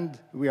 And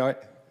we are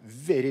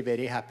very,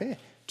 very happy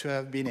to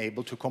have been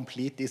able to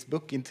complete this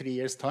book in 3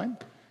 years' time,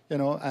 you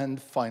know,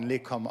 and finally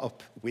come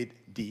up with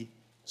the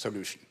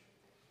solution.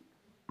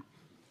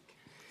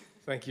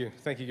 Thank you,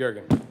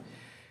 Jorgen.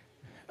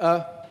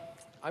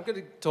 I'm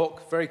going to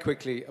talk very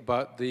quickly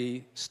about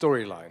the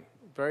storyline.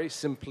 Very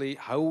simply,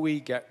 how we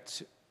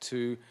get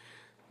to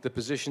the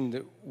position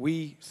that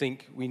we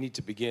think we need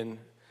to begin.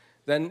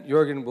 Then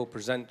Jorgen will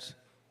present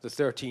the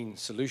 13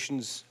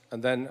 solutions,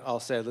 and then I'll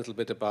say a little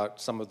bit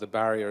about some of the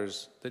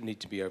barriers that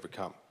need to be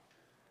overcome.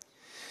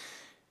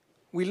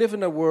 We live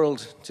in a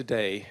world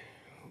today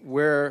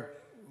where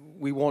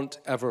we want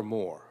ever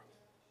more.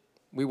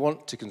 We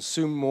want to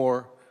consume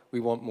more,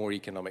 we want more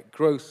economic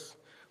growth,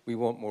 we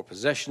want more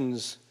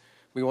possessions,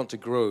 we want to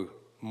grow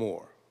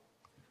more.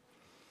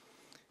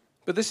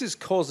 But this is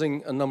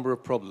causing a number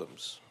of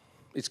problems.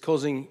 It's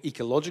causing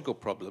ecological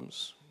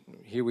problems.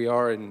 Here we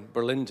are in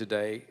Berlin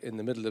today in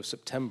the middle of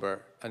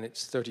September and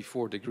it's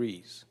 34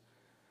 degrees.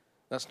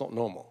 That's not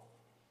normal.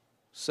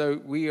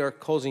 So we are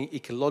causing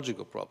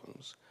ecological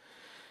problems.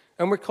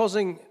 And we're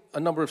causing a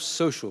number of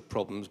social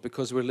problems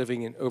because we're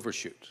living in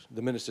overshoot.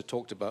 The minister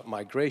talked about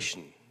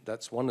migration.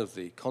 That's one of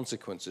the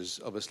consequences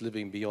of us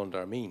living beyond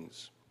our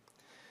means.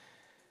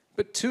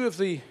 But two of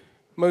the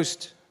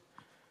most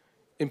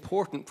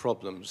important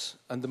problems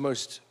and the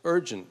most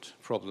urgent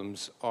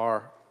problems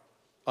are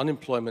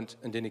unemployment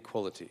and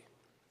inequality.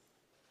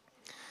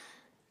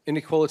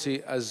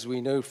 Inequality, as we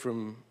know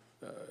from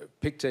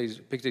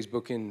Pictet's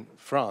book in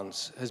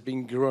France, has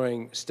been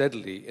growing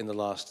steadily in the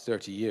last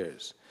 30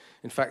 years.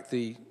 In fact,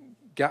 the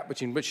gap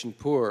between rich and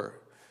poor,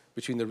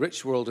 between the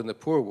rich world and the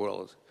poor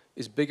world,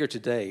 is bigger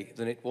today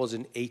than it was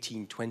in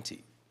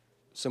 1820.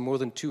 So more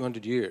than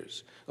 200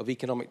 years of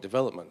economic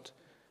development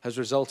has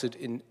resulted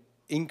in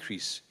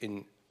increase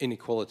in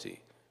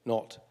inequality,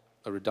 not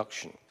a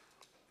reduction.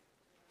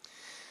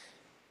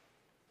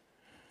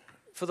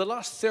 For the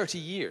last 30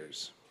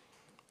 years,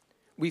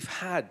 we've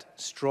had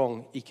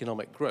strong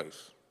economic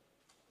growth.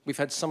 We've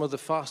had some of the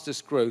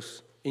fastest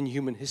growth in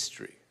human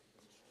history.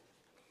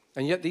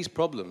 And yet these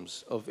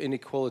problems of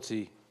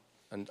inequality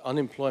and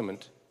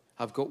unemployment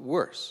have got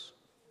worse.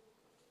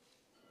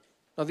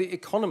 Now, the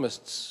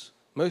economists,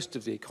 most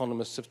of the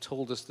economists have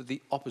told us that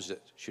the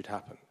opposite should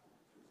happen,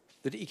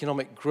 that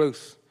economic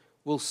growth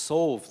will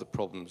solve the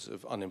problems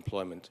of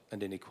unemployment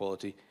and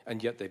inequality,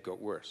 and yet they've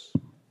got worse.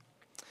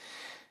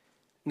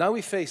 Now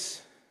we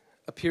face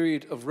a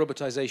period of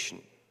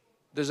robotization.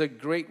 There's a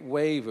great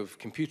wave of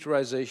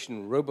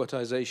computerization,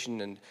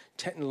 robotization, and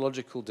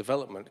technological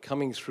development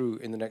coming through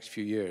in the next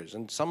few years.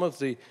 And some of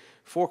the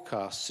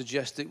forecasts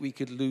suggest that we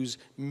could lose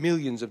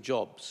millions of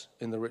jobs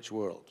in the rich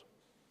world.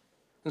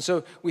 And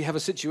so we have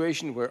a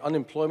situation where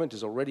unemployment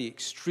is already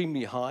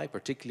extremely high,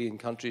 particularly in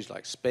countries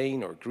like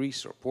Spain or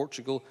Greece or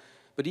Portugal,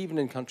 but even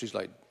in countries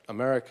like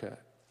America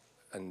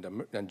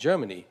and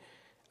Germany,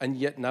 and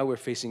yet now we're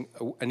facing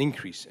an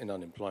increase in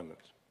unemployment.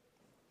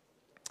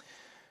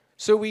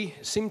 So we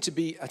seem to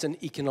be at an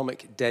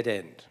economic dead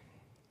end.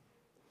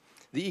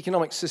 The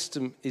economic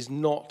system is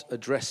not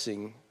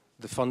addressing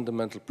the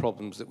fundamental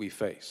problems that we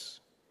face.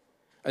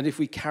 And if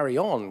we carry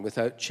on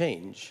without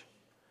change,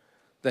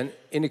 then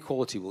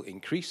inequality will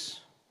increase,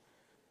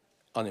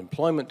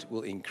 unemployment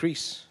will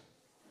increase,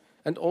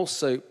 and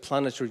also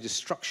planetary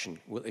destruction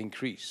will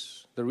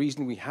increase. The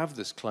reason we have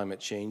this climate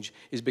change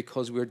is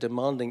because we're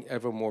demanding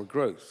ever more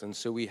growth, and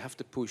so we have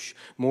to push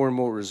more and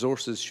more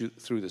resources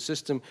through the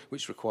system,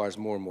 which requires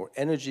more and more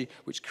energy,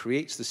 which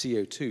creates the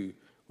CO2,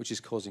 which is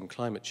causing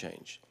climate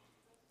change.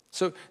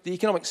 So the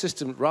economic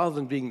system, rather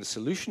than being the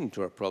solution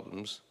to our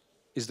problems,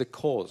 is the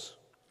cause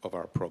of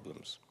our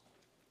problems.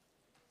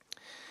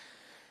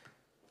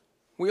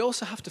 We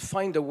also have to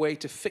find a way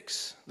to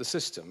fix the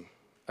system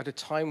at a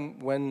time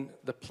when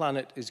the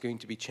planet is going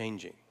to be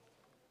changing.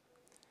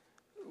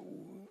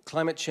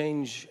 Climate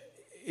change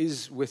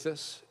is with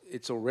us.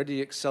 It's already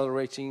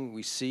accelerating.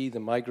 We see the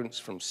migrants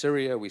from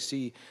Syria. We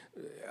see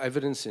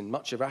evidence in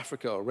much of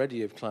Africa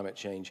already of climate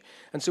change.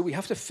 And so we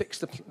have to fix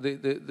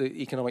the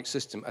economic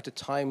system at a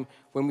time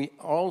when we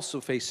are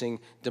also facing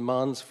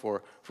demands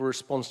for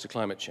response to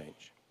climate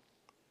change.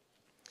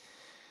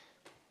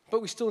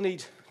 But we still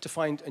need to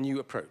find a new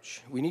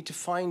approach. We need to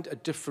find a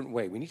different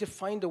way. We need to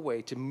find a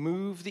way to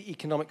move the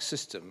economic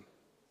system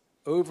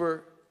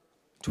over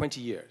 20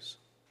 years,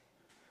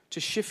 to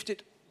shift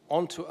it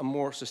onto a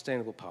more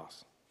sustainable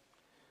path.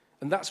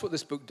 And that's what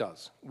this book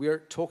does. We are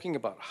talking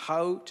about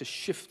how to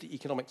shift the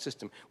economic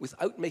system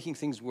without making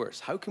things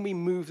worse. How can we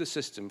move the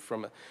system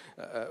from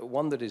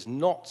one that is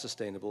not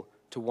sustainable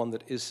to one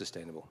that is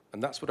sustainable?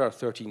 And that's what our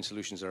 13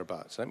 solutions are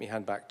about. So let me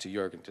hand back to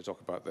Jorgen to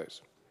talk about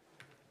those.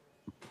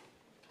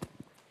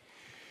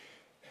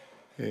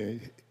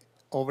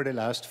 Over the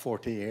last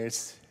 40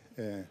 years,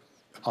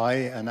 I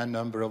and a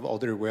number of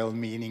other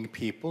well-meaning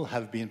people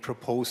have been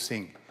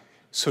proposing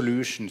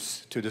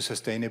solutions to the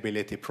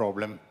sustainability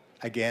problem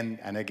again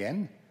and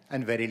again,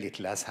 and very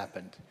little has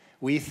happened.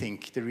 We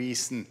think the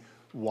reason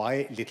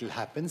why little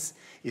happens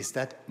is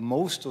that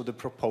most of the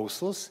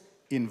proposals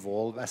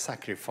involve a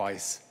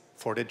sacrifice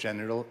for the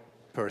general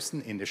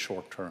person in the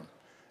short term.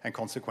 And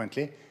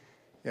consequently,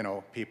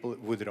 people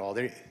would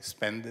rather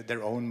spend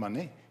their own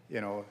money,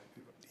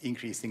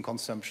 increasing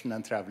consumption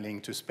and traveling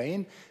to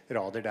Spain,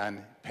 rather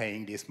than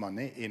paying this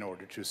money in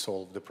order to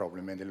solve the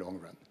problem in the long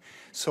run.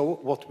 So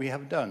what we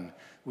have done,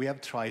 we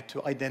have tried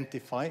to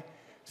identify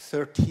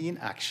 13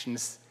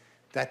 actions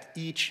that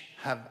each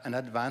have an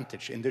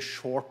advantage in the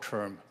short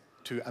term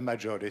to a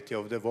majority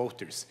of the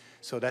voters,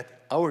 so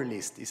that our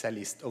list is a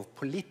list of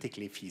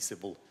politically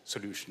feasible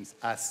solutions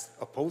as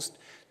opposed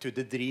to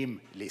the dream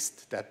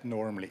list that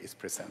normally is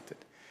presented.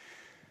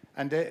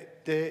 And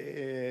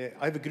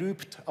I've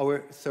grouped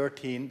our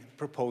 13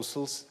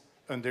 proposals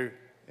under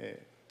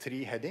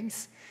 3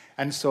 headings.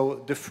 And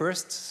so the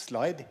first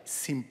slide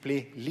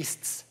simply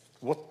lists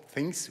what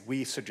things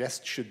we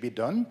suggest should be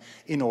done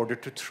in order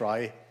to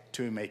try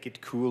to make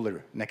it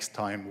cooler next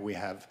time we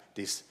have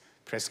this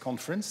press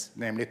conference,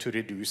 namely to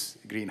reduce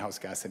greenhouse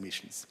gas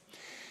emissions.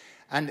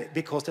 And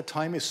because the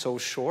time is so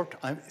short,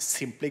 I'm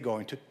simply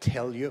going to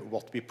tell you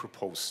what we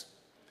propose.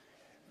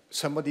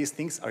 Some of these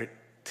things are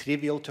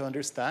trivial to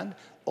understand,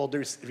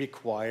 others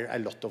require a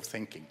lot of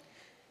thinking.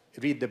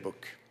 Read the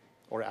book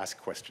or ask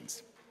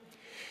questions.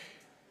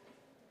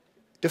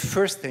 The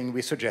first thing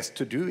we suggest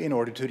to do in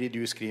order to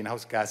reduce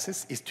greenhouse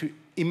gases is to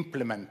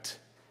implement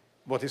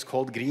what is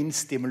called green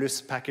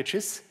stimulus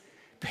packages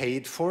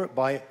paid for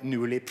by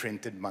newly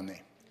printed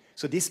money.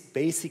 So this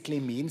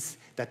basically means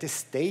that the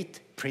state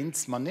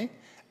prints money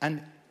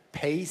and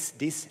pays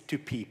this to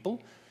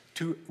people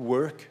to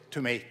work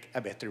to make a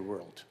better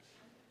world.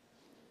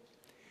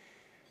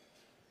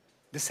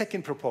 The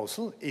second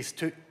proposal is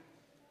to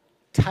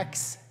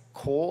tax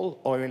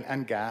coal, oil,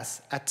 and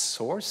gas at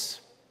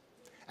source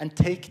and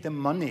take the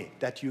money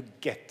that you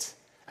get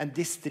and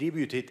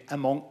distribute it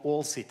among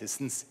all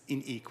citizens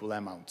in equal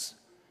amounts.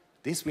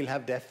 This will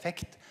have the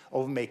effect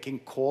of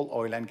making coal,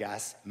 oil, and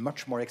gas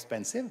much more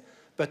expensive,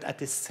 but at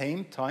the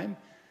same time,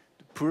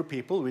 poor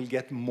people will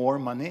get more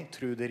money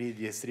through the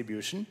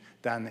redistribution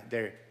than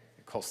their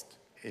cost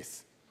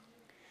is.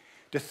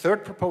 The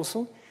third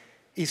proposal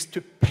is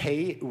to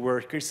pay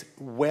workers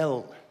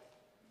well,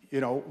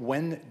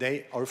 when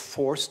they are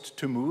forced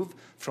to move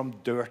from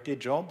dirty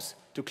jobs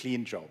to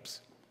clean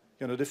jobs.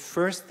 The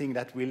first thing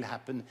that will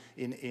happen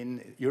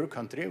in your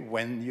country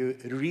when you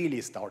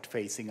really start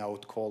phasing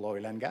out coal,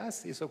 oil, and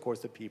gas is, of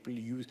course, the people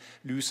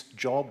lose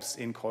jobs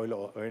in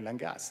coal, oil, and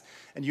gas.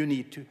 And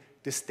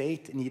the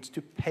state needs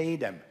to pay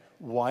them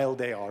while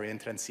they are in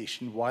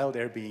transition, while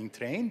they're being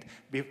trained,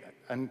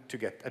 and to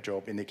get a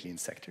job in the clean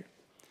sector.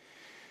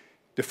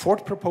 The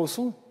fourth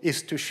proposal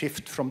is to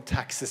shift from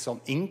taxes on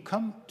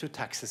income to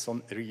taxes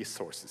on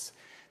resources.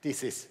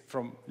 This is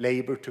from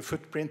labor to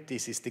footprint.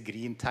 This is the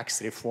green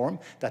tax reform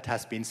that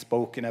has been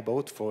spoken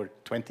about for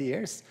 20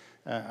 years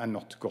and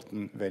not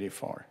gotten very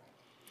far.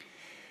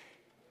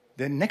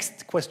 The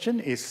next question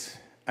is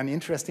an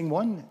interesting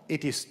one.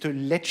 It is to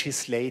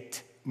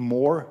legislate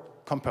more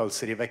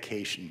compulsory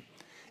vacation.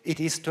 It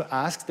is to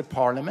ask the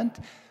parliament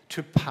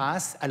to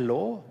pass a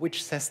law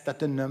which says that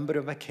the number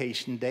of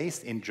vacation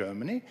days in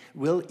Germany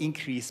will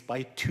increase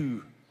by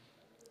 2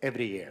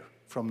 every year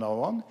from now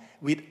on,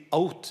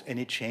 without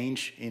any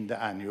change in the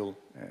annual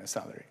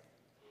salary.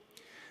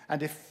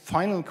 And the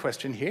final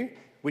question here,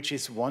 which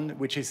is one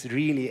which is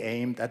really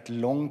aimed at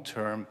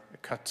long-term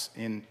cuts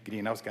in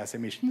greenhouse gas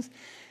emissions,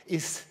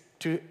 is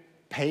to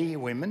pay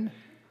women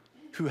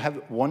who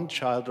have 1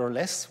 child or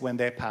less when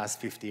they pass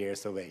 50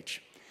 years of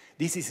age.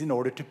 This is in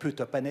order to put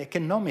up an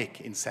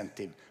economic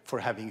incentive for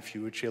having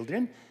fewer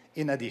children,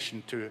 in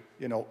addition to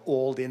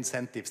all the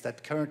incentives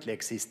that currently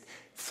exist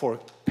for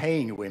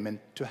paying women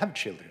to have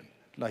children,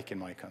 like in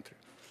my country.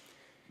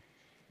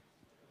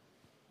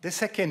 The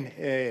second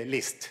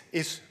list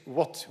is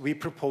what we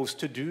propose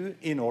to do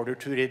in order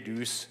to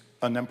reduce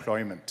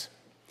unemployment.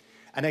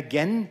 And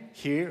again,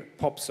 here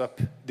pops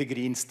up the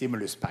green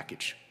stimulus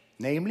package,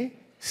 namely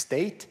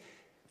state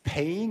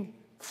paying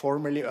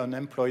formerly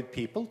unemployed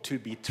people to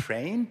be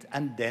trained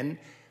and then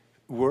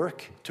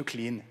work to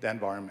clean the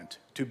environment,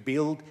 to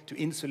build, to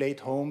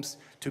insulate homes,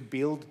 to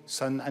build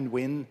sun and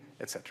wind,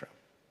 etc.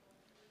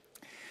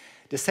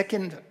 The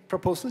second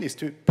proposal is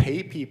to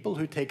pay people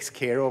who takes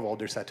care of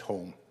others at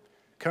home.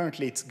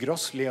 Currently, it's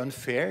grossly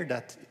unfair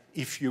that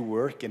if you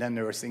work in a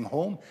nursing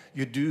home,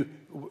 you do,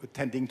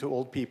 tending to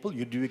old people,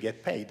 you do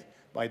get paid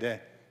by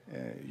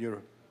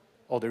your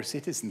other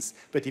citizens.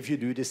 But if you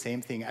do the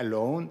same thing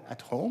alone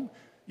at home,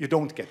 you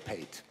don't get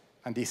paid.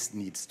 And this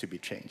needs to be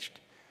changed.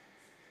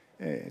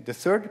 The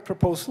third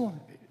proposal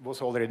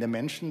was already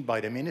mentioned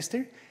by the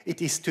minister.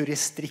 It is to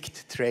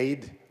restrict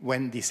trade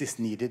when this is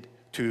needed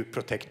to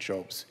protect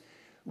jobs.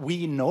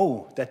 We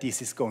know that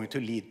this is going to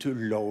lead to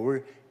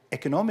lower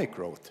economic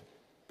growth,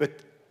 but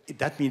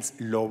that means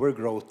lower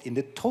growth in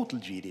the total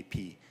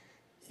GDP.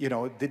 You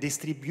know, the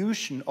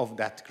distribution of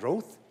that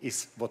growth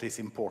is what is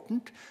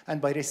important,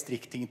 and by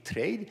restricting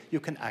trade, you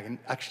can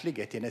actually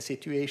get in a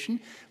situation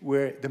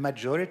where the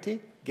majority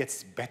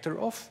gets better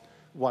off,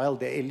 while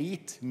the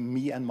elite,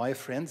 me and my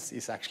friends,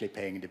 is actually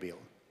paying the bill.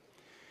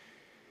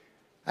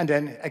 And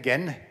then,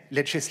 again,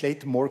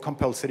 legislate more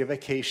compulsory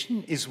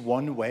vacation is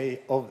one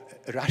way of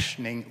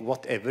rationing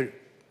whatever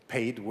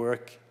paid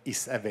work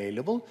is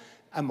available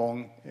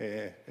among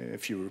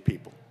fewer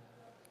people.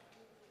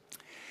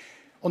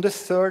 On the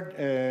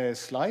third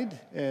slide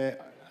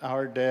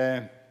are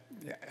the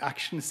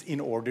actions in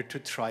order to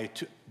try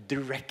to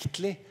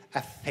directly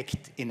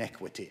affect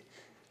inequity.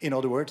 In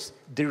other words,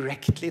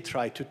 directly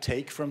try to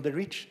take from the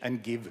rich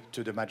and give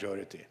to the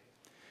majority.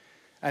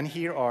 And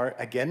here are,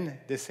 again,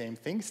 the same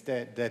things.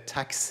 The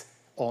tax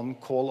on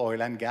coal,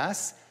 oil, and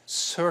gas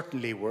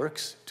certainly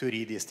works to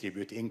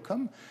redistribute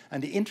income.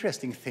 And the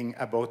interesting thing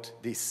about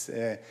this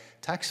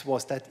tax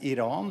was that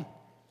Iran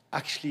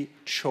actually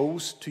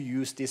chose to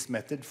use this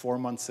method 4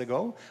 months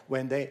ago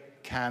when they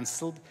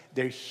canceled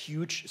their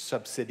huge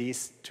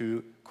subsidies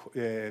to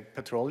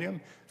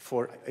petroleum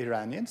for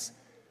Iranians.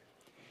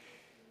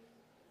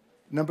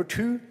 Number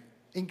two,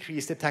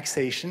 increase the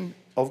taxation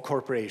of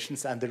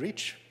corporations and the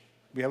rich.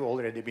 We have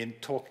already been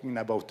talking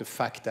about the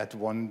fact that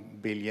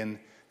 1,000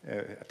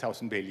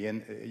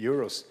 billion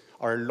euros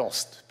are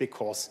lost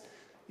because,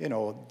 you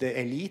know,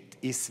 the elite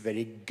is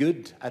very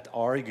good at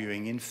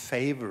arguing in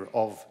favor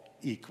of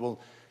equal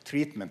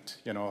treatment,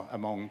 you know,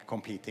 among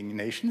competing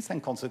nations,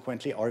 and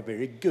consequently are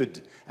very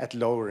good at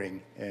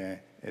lowering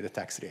the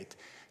tax rate.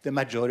 The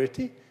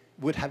majority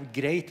would have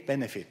great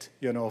benefit,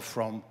 you know,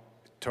 from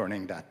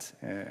turning that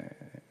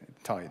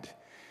tide.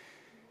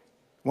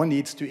 One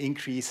needs to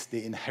increase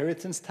the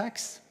inheritance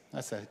tax.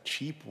 That's a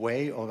cheap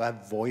way of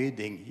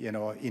avoiding, you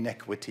know,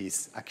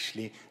 inequities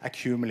actually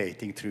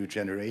accumulating through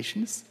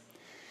generations.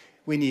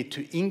 We need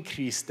to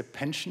increase the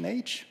pension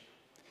age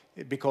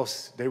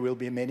because there will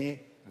be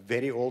many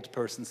very old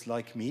persons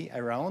like me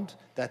around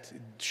that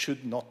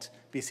should not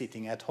be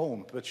sitting at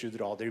home, but should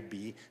rather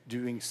be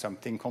doing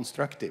something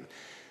constructive.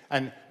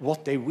 And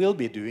what they will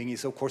be doing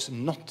is, of course,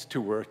 not to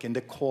work in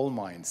the coal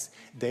mines.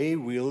 They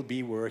will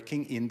be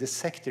working in the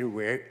sector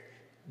where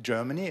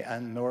Germany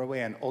and Norway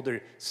and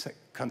other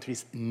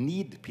countries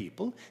need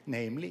people,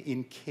 namely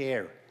in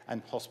care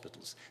and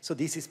hospitals. So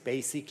this is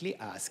basically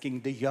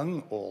asking the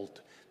young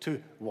old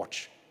to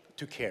watch,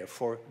 to care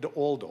for the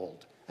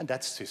old. And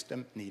that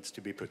system needs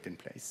to be put in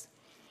place.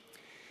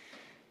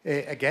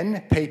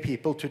 Again, pay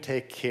people to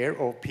take care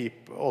of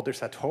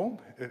others at home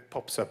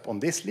pops up on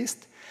this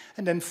list.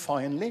 And then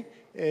finally,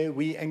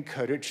 we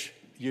encourage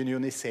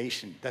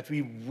unionization, that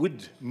we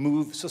would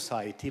move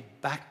society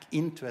back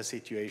into a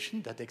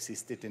situation that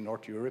existed in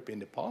North Europe in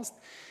the past,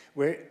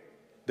 where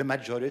the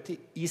majority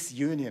is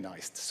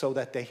unionized so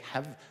that they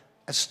have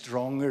a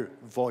stronger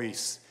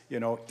voice, you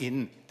know,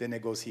 in the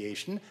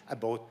negotiation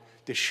about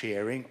the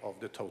sharing of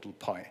the total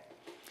pie.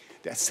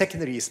 The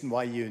second reason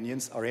why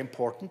unions are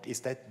important is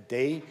that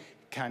they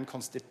can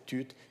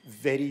constitute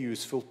very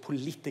useful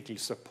political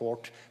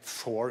support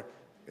for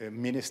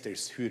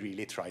ministers who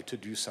really try to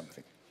do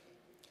something.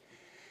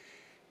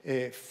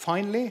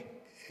 Finally,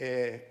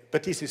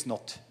 but this is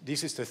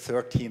the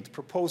 13th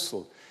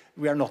proposal.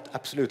 We are not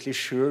absolutely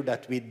sure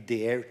that we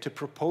dare to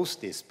propose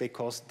this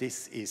because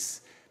this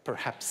is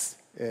perhaps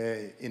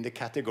in the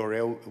category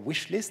of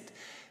wish list,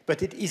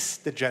 but it is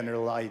the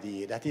general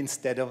idea that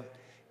instead of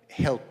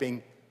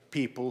helping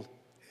people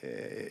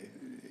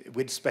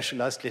with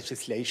specialized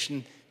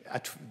legislation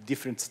at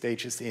different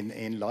stages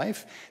in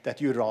life, that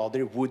you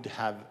rather would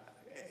have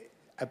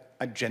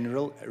a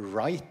general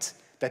right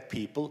that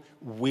people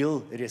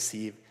will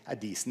receive a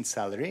decent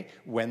salary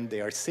when they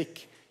are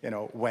sick, you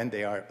know, when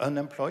they are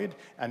unemployed,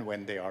 and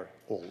when they are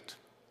old.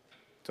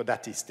 So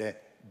that is the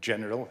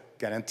general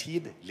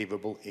guaranteed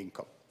livable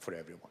income for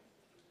everyone.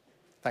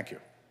 Thank you.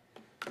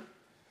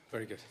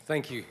 Very good.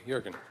 Thank you,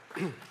 Jorgen.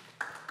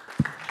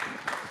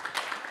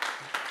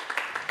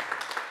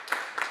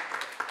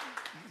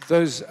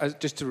 Those,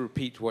 just to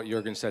repeat what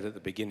Jorgen said at the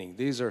beginning,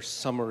 these are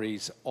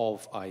summaries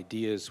of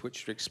ideas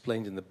which are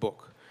explained in the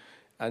book.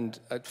 And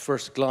at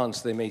first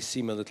glance, they may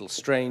seem a little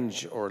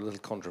strange or a little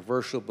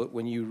controversial, but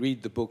when you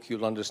read the book,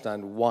 you'll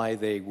understand why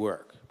they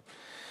work.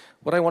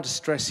 What I want to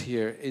stress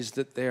here is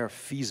that they are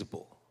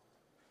feasible.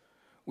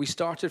 We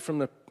started from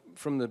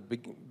the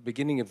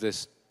beginning of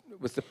this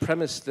with the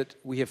premise that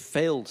we have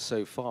failed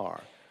so far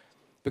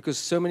because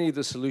so many of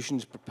the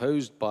solutions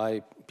proposed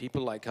by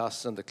people like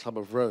us and the Club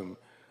of Rome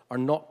are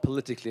not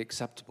politically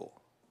acceptable.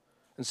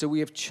 And so we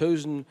have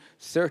chosen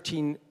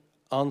 13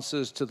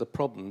 answers to the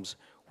problems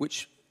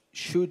which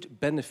should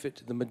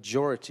benefit the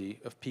majority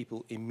of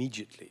people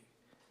immediately,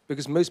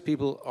 because most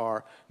people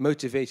are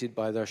motivated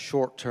by their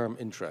short-term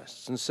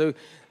interests. And so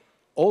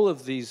all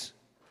of these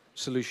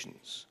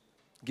solutions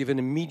give an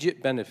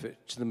immediate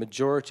benefit to the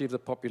majority of the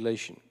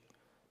population.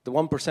 The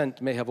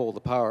 1% may have all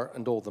the power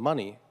and all the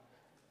money,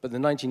 but the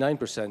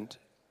 99%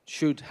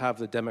 should have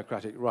the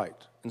democratic right.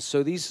 And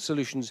so these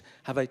solutions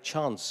have a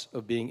chance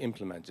of being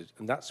implemented,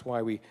 and that's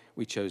why we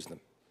chose them.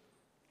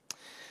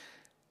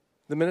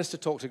 The Minister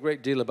talked a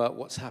great deal about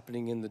what's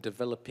happening in the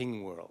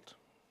developing world.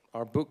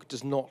 Our book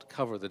does not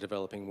cover the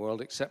developing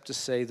world, except to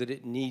say that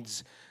it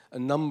needs a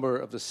number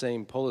of the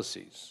same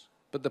policies.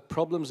 But the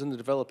problems in the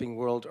developing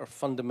world are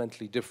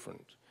fundamentally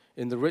different.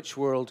 In the rich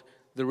world,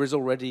 there is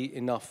already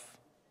enough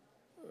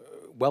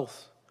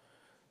wealth.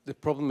 The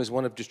problem is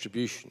one of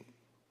distribution.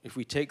 If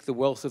we take the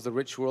wealth of the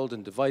rich world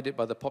and divide it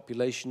by the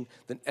population,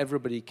 then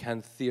everybody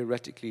can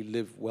theoretically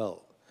live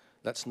well.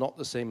 That's not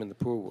the same in the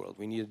poor world.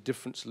 We need a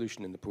different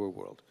solution in the poor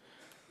world.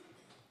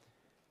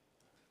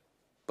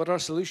 But our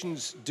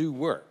solutions do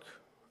work.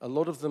 A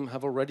lot of them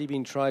have already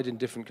been tried in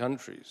different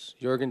countries.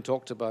 Jorgen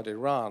talked about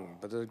Iran,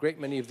 but a great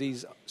many of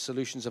these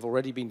solutions have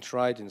already been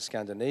tried in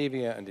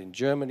Scandinavia and in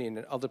Germany and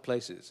in other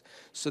places.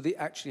 So they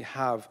actually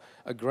have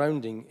a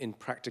grounding in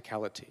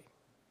practicality.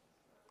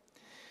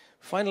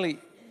 Finally,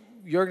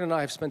 Jorgen and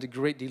I have spent a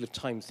great deal of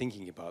time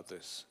thinking about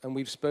this, and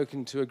we've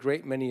spoken to a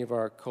great many of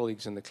our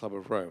colleagues in the Club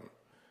of Rome,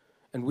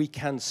 and we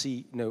can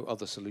see no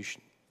other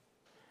solution.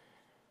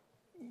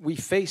 We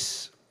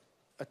face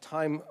a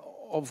time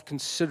of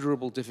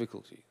considerable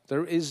difficulty.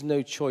 There is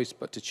no choice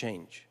but to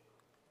change.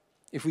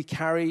 If we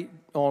carry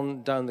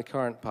on down the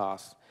current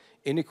path,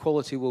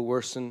 inequality will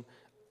worsen,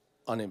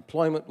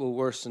 unemployment will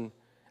worsen,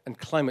 and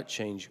climate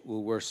change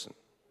will worsen.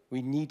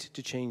 We need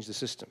to change the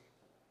system.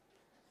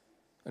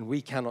 And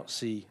we cannot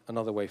see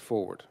another way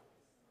forward.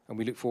 And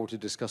we look forward to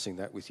discussing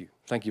that with you.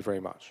 Thank you very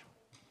much.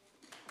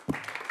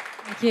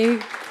 Thank you.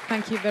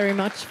 Thank you very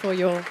much for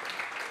your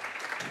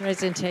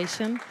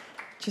presentation.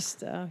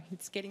 Just,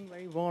 it's getting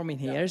very warm in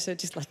here, so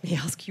just let me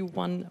ask you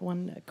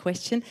one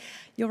question.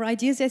 Your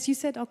ideas, as you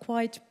said, are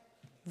quite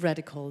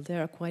radical. They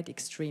are quite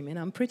extreme, and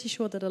I'm pretty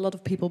sure that a lot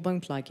of people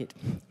won't like it.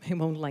 They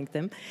won't like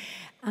them.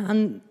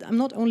 And I'm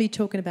not only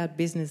talking about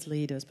business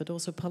leaders, but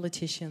also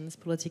politicians,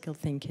 political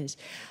thinkers.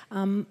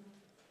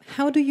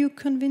 How do you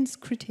convince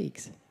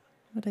critics?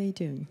 What are you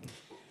doing?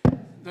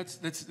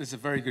 That's a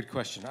very good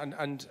question,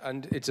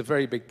 and it's a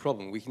very big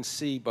problem. We can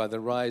see by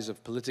the rise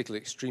of political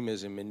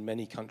extremism in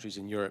many countries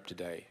in Europe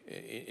today,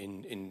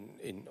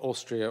 in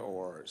Austria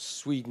or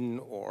Sweden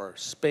or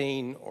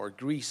Spain or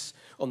Greece,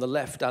 on the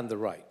left and the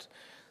right,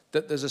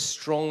 that there's a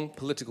strong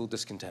political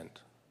discontent.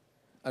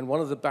 And one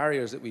of the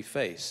barriers that we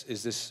face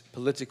is this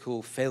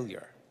political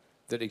failure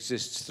that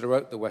exists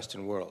throughout the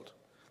Western world.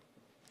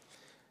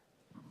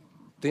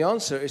 The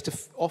answer is to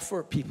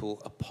offer people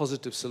a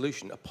positive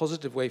solution, a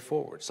positive way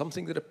forward,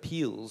 something that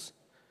appeals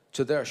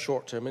to their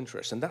short-term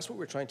interests. And that's what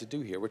we're trying to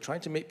do here. We're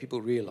trying to make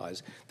people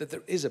realize that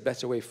there is a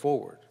better way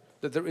forward,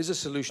 that there is a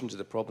solution to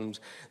the problems,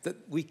 that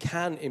we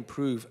can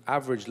improve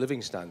average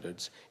living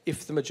standards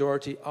if the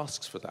majority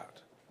asks for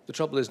that. The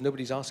trouble is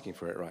nobody's asking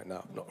for it right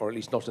now, or at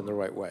least not in the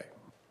right way.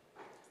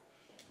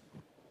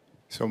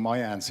 So my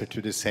answer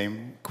to the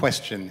same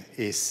question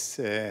is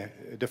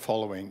the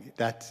following,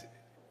 that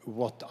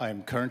what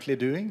I'm currently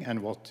doing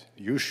and what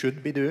you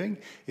should be doing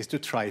is to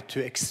try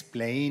to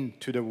explain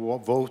to the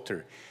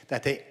voter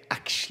that they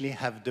actually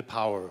have the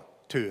power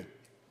to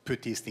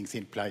put these things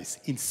in place,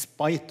 in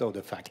spite of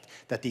the fact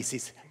that this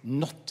is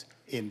not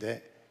in the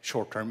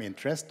short-term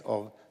interest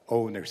of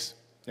owners.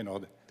 You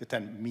know,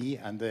 me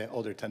and the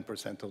other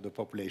 10% of the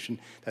population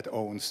that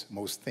owns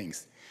most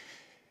things.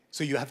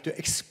 So you have to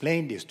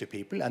explain this to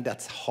people, and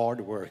that's hard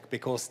work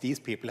because these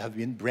people have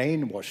been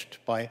brainwashed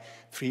by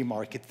free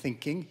market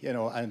thinking, you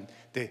know, and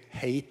the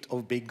hate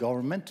of big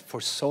government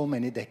for so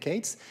many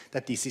decades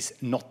that this is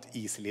not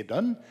easily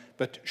done,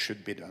 but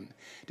should be done.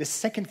 The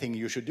second thing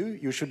you should do,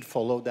 you should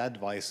follow the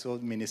advice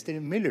of Minister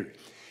Müller.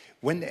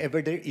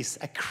 Whenever there is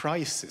a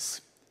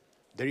crisis,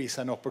 there is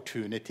an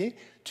opportunity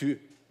to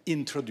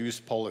introduce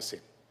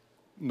policy.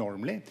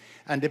 Normally.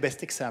 And the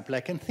best example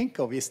I can think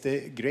of is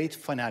the great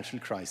financial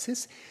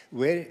crisis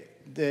where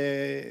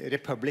the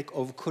Republic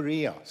of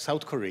Korea,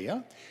 South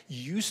Korea,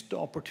 used the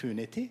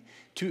opportunity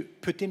to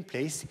put in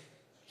place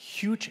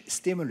huge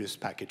stimulus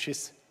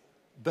packages,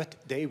 but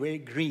they were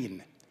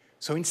green.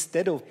 So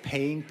instead of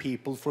paying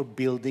people for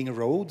building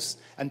roads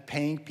and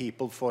paying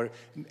people for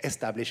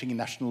establishing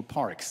national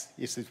parks,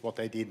 this is what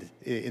they did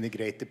in the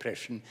Great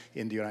Depression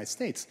in the United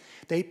States,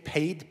 they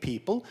paid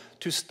people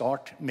to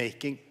start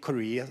making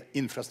Korea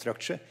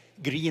infrastructure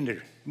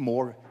greener,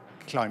 more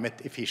climate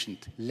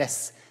efficient,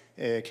 less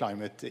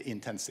climate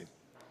intensive,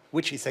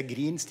 which is a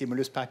green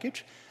stimulus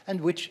package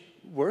and which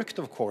worked,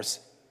 of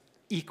course,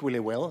 equally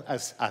well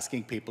as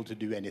asking people to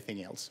do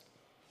anything else.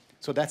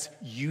 So that's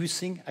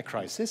using a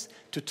crisis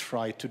to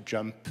try to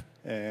jump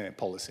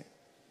policy.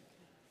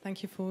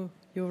 Thank you for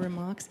your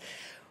remarks.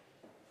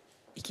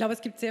 Ich glaube, es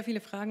gibt sehr viele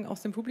Fragen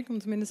aus dem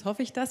Publikum, zumindest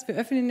hoffe ich das. Wir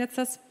öffnen jetzt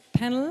das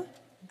Panel.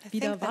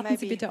 Wieder warten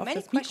Sie bitte auf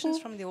das Mikro,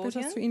 bis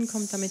es zu Ihnen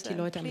kommt, damit die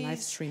Leute am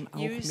Livestream auch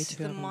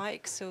mithören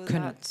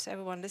können.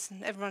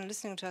 Everyone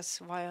listening to us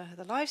via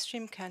the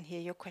livestream can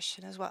hear your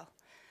question as well.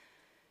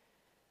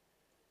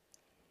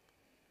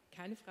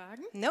 Keine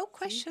Fragen? No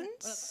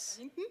questions?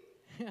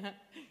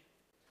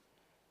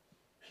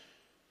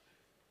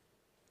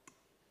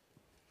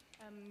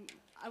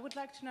 I would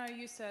like to know,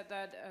 you said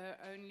that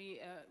only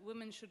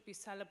women should be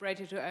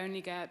celebrated who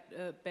only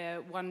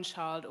bear one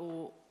child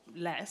or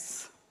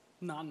less,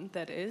 none,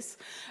 that is.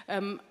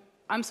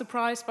 I'm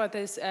surprised by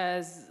this,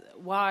 as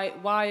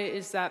why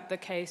is that the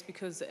case?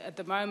 Because at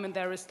the moment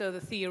there is still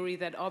the theory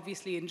that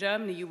obviously in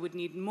Germany you would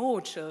need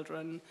more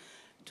children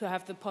to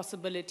have the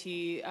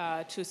possibility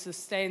to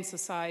sustain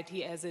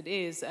society as it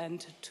is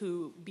and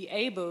to be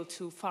able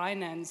to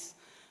finance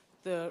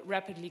the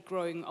rapidly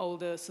growing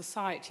older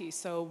society.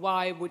 So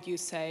why would you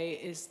say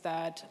is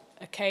that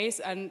a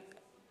case? And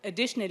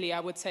additionally, I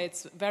would say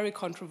it's very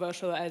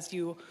controversial, as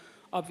you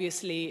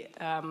obviously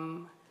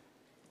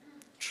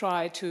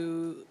try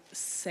to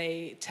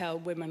tell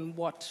women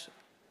what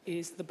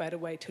is the better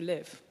way to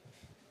live.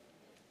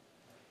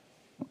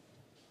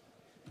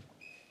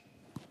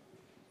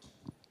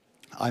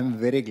 I'm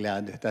very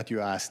glad that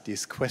you asked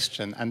this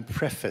question and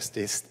prefaced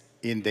this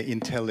in the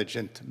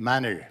intelligent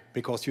manner,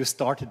 because you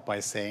started by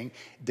saying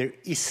there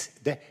is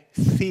the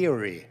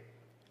theory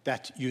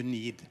that you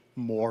need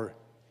more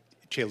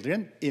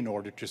children in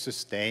order to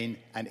sustain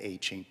an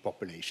aging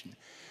population.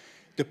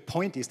 The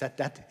point is that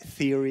that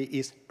theory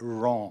is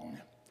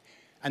wrong.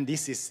 And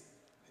this is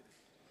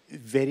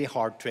very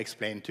hard to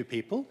explain to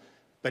people,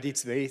 but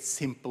it's very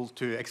simple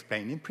to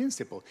explain in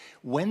principle.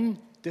 When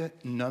the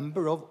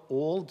number of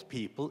old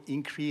people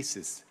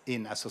increases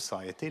in a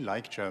society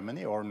like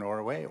Germany or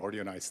Norway or the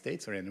United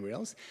States or anywhere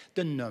else,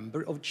 the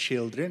number of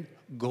children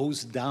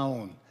goes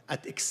down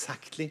at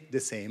exactly the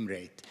same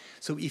rate.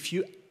 So if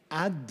you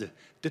add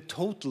the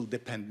total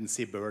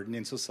dependency burden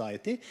in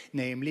society,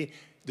 namely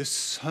the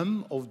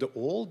sum of the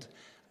old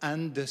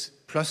and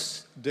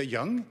plus the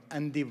young,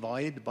 and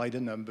divide by the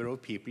number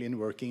of people in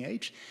working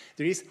age,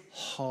 there is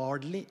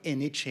hardly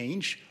any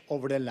change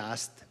over the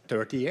last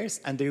 30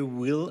 years, and there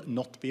will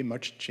not be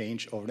much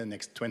change over the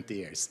next 20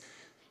 years.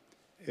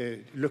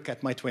 Look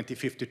at my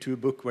 2052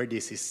 book, where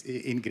this is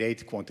in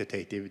great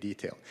quantitative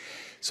detail.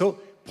 So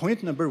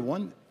point number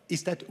one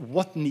is that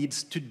what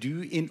needs to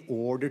do in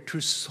order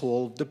to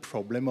solve the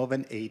problem of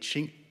an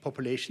aging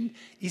population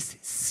is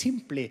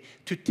simply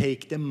to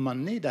take the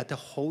money that the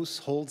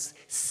households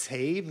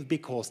save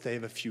because they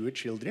have fewer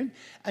children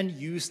and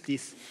use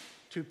this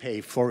to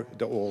pay for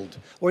the old.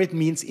 Or it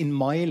means in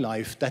my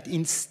life that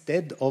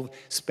instead of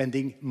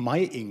spending my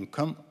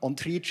income on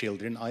 3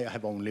 children, I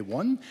have only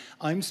 1,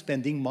 I'm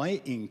spending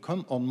my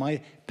income on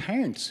my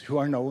parents who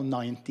are now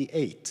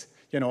 98,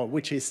 you know,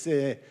 which is,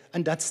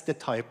 and that's the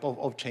type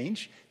of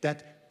change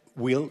that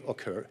will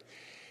occur.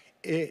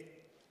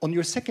 On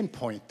your second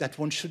point, that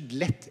one should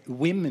let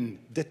women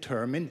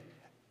determine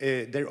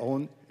their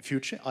own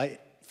future, I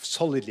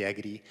solidly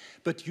agree.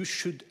 But you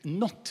should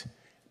not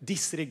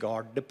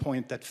disregard the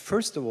point that,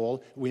 first of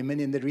all, women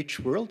in the rich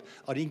world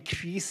are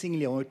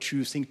increasingly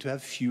choosing to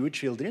have fewer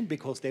children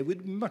because they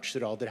would much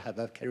rather have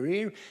a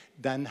career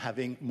than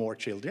having more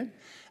children.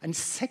 And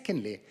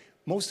secondly,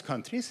 most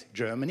countries,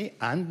 Germany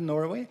and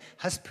Norway,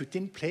 has put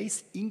in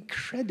place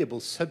incredible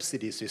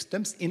subsidy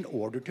systems in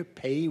order to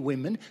pay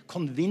women,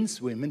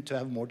 convince women to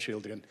have more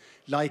children,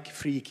 like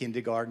free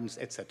kindergartens,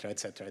 etc.,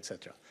 etc.,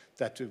 etc.,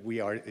 that we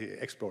are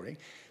exploring.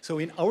 So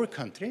in our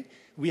country,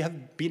 we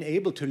have been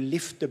able to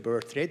lift the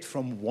birth rate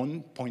from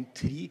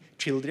 1.3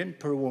 children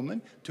per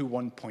woman to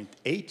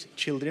 1.8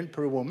 children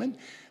per woman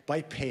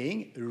by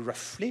paying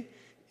roughly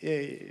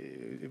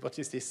what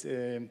is this,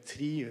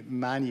 3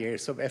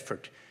 man-years of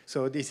effort.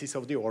 So this is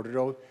of the order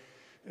of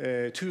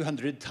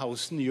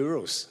 200,000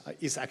 euros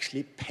is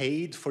actually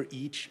paid for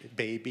each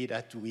baby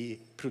that we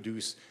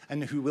produce,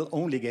 and who will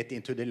only get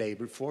into the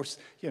labor force,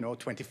 you know,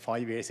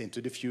 25 years into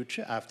the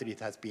future, after it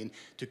has been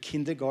to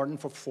kindergarten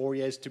for 4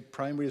 years, to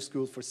primary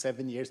school for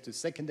 7 years, to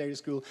secondary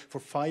school for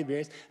 5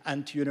 years,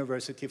 and to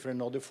university for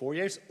another 4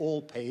 years,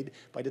 all paid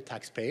by the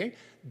taxpayer.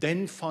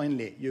 Then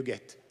finally you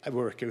get a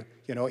worker,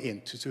 you know,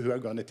 who are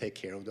going to take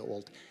care of the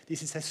old.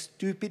 This is a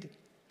stupid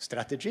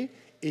strategy.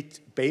 It's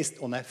based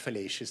on a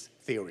fallacious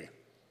theory.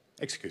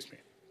 Excuse me.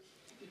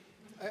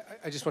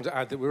 I just want to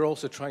add that we're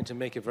also trying to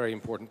make a very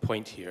important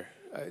point here,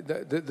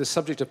 The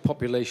subject of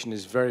population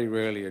is very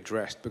rarely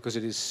addressed because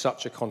it is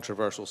such a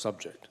controversial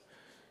subject.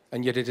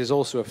 And yet it is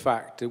also a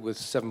fact that with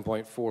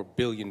 7.4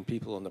 billion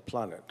people on the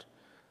planet,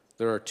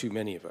 there are too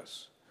many of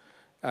us.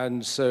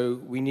 And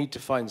so we need to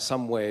find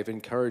some way of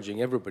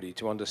encouraging everybody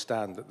to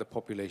understand that the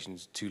population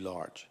is too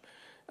large.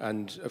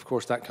 And of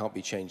course, that can't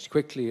be changed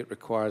quickly. It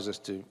requires us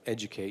to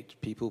educate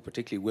people,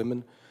 particularly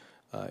women,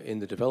 in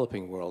the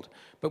developing world.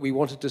 But we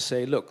wanted to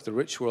say, look, the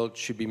rich world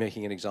should be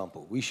making an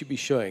example. We should be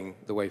showing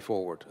the way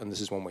forward, and this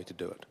is one way to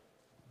do it.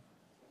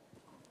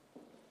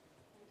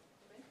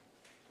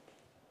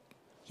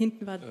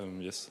 Hinten war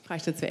Yes.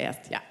 Freistadt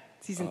zuerst. Ja,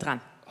 Sie sind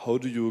dran. How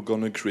do you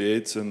gonna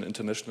create an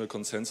international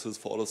consensus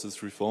for all of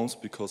these reforms?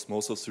 Because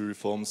most of the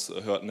reforms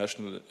hurt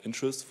national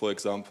interest. For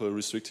example,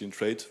 restricting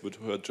trade would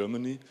hurt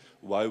Germany.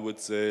 Why would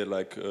they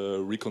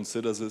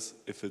reconsider this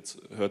if it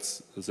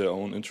hurts their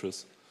own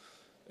interests?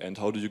 And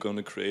how do you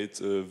gonna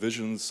create a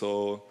vision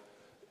so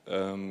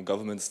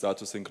governments start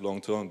to think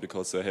long term,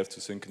 because they have to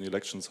think in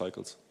election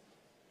cycles?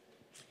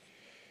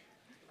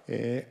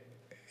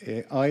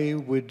 I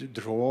would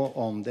draw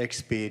on the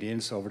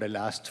experience over the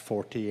last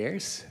 40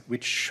 years,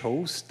 which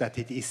shows that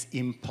it is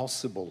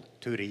impossible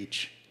to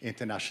reach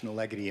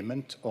international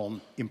agreement on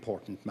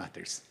important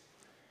matters.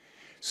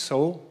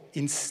 So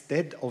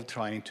instead of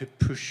trying to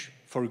push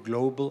for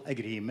global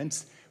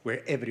agreements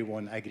where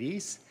everyone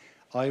agrees,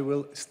 I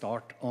will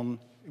start on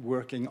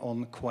working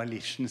on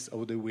coalitions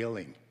of the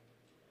willing.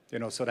 You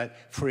know, so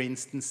that, for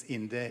instance,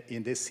 in the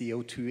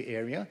CO2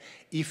 area,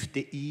 if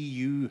the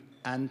EU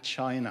and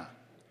China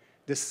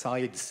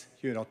decides,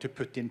 you know, to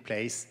put in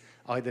place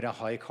either a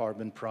high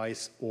carbon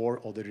price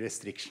or other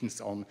restrictions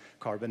on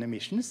carbon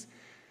emissions,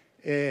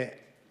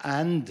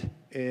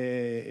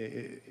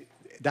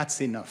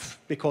 that's enough,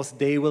 because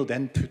they will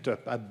then put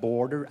up a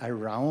border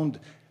around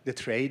the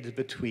trade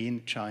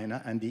between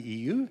China and the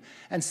EU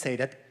and say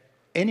that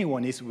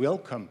anyone is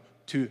welcome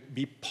to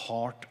be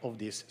part of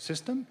this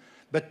system,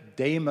 but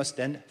they must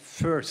then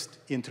first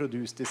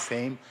introduce the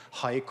same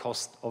high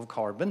cost of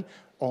carbon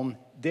on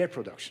their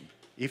production.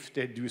 If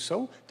they do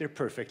so, they're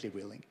perfectly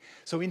willing.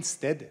 So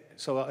instead,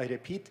 so I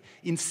repeat,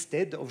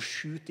 instead of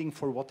shooting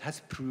for what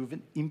has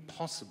proven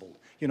impossible,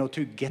 you know,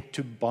 to get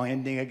to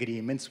binding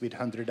agreements with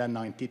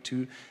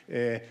 192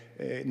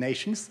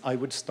 nations, I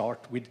would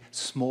start with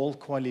small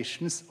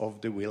coalitions of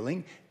the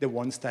willing, the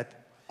ones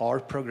that are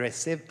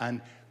progressive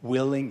and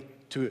willing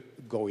to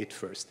go it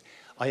first.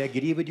 I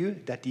agree with you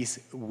that this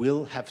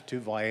will have to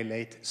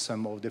violate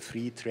some of the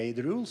free trade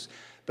rules,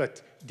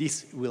 but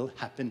this will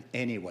happen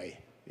anyway.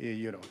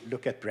 You know,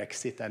 look at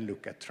Brexit and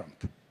look at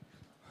Trump.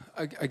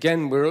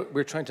 Again,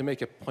 we're trying to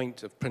make a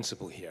point of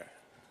principle here.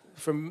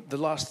 From the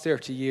last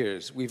 30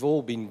 years, we've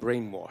all been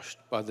brainwashed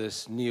by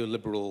this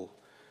neoliberal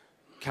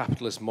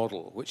capitalist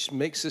model, which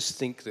makes us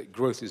think that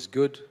growth is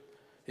good.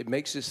 It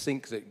makes us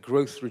think that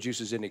growth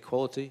reduces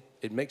inequality.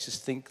 It makes us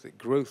think that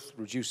growth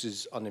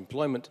reduces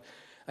unemployment.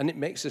 And it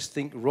makes us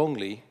think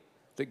wrongly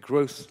that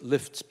growth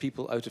lifts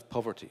people out of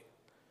poverty.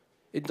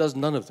 It does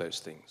none of those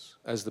things,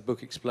 as the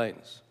book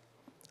explains.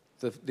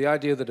 The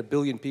idea that 1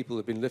 billion people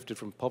have been lifted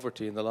from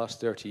poverty in the last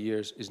 30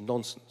 years is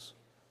nonsense.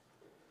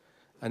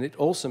 And it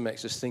also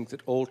makes us think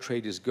that all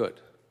trade is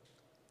good.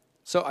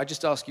 So I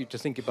just ask you to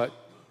think about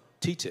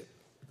TTIP.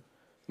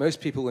 Most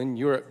people in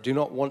Europe do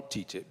not want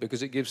TTIP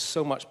because it gives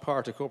so much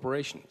power to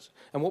corporations.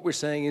 And what we're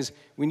saying is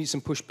we need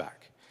some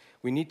pushback.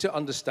 We need to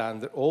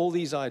understand that all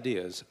these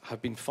ideas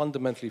have been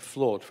fundamentally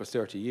flawed for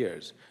 30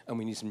 years, and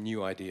we need some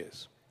new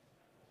ideas.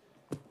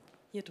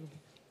 Hier du,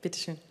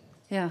 bitteschön.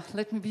 Yeah,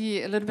 let me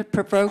be a little bit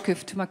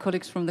provocative to my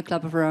colleagues from the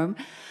Club of Rome,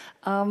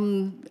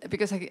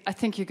 because I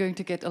think you're going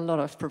to get a lot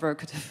of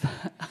provocative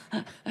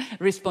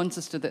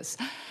responses to this.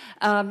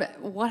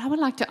 What I would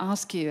like to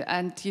ask you,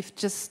 and you've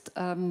just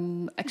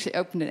actually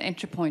opened an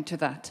entry point to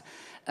that,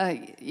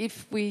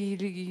 if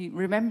we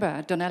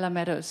remember Donella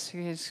Meadows, who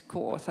is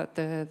co-authored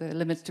the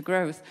Limits to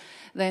Growth,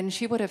 then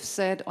she would have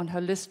said on her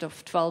list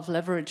of 12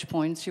 leverage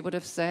points, she would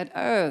have said,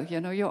 oh,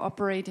 you know, you're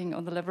operating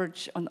on the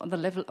leverage, on the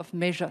level of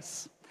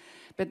measures.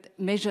 But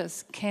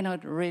measures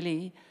cannot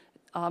really,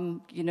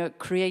 you know,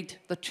 create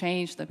the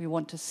change that we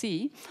want to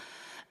see.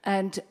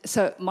 And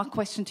so my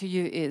question to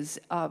you is,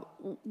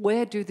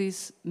 where do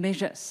these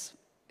measures,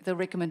 the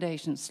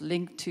recommendations,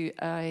 link to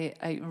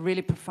a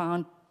really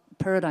profound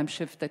paradigm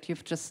shift that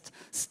you've just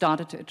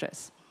started to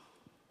address?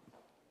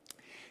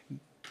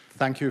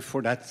 Thank you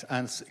for that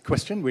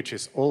question, which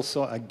is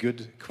also a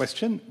good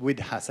question,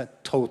 which has a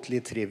totally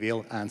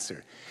trivial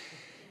answer.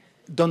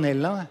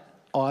 Donella,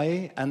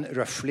 I, and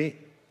roughly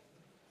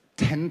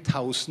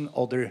 10,000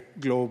 other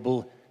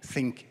global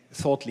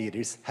thought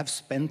leaders have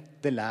spent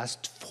the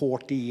last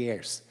 40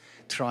 years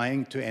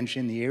trying to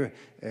engineer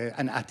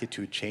an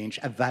attitude change,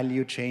 a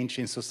value change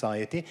in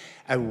society,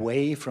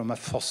 away from a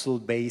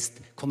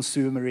fossil-based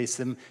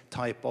consumerism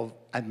type of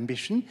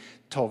ambition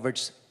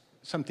towards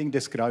something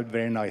described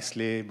very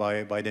nicely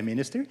by the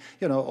minister,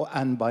 you know,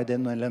 and by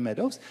Donella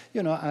Meadows,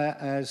 you know,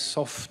 a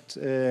soft,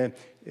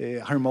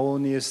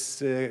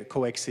 harmonious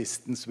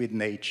coexistence with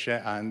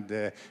nature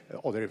and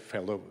other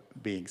fellow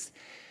beings.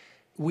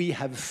 we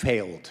have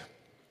failed.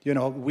 You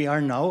know, we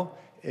are now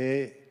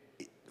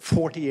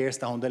 40 years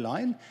down the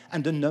line,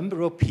 and the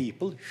number of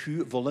people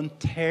who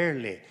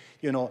voluntarily,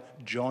 you know,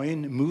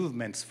 join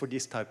movements for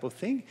this type of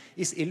thing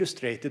is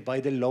illustrated by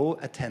the low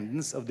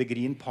attendance of the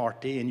Green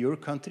Party in your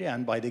country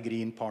and by the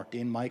Green Party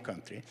in my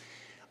country.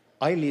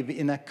 I live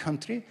in a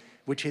country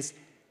which is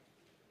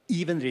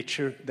even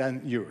richer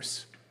than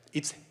yours.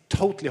 It's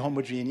totally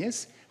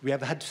homogeneous. We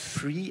have had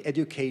free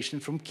education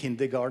from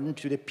kindergarten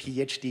to the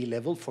PhD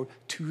level for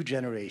 2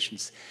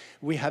 generations.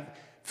 We have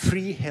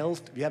free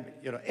health. We have,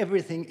 you know,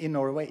 everything in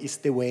Norway is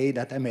the way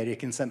that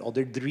Americans and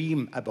others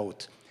dream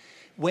about.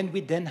 When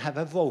we then have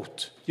a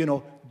vote, you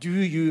know, do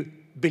you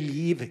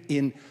believe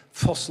in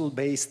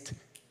fossil-based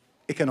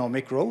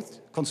economic growth,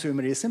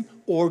 consumerism,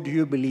 or do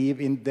you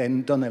believe in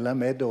then Donella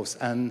Meadows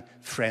and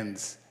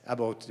friends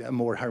about a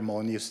more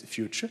harmonious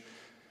future?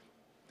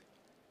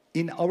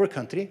 In our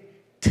country,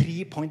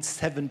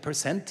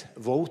 3.7%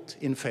 vote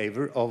in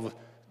favor of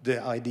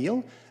the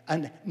ideal,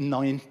 and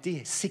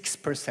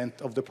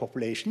 96% of the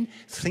population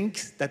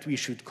thinks that we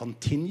should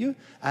continue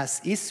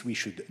as is, we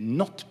should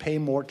not pay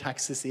more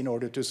taxes in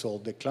order to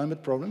solve the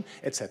climate problem,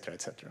 etc.,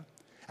 etc.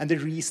 And the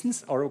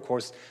reasons are, of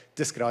course,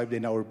 described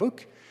in our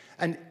book,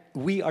 and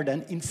we are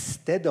then,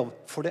 instead of,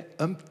 for the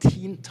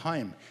umpteenth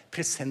time,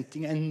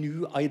 presenting a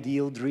new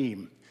ideal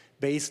dream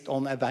based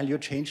on a value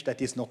change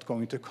that is not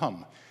going to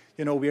come.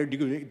 You know, we are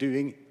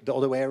doing the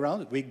other way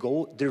around. We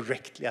go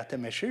directly at the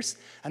measures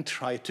and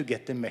try to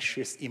get the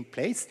measures in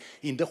place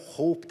in the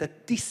hope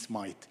that this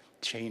might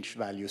change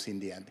values in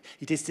the end.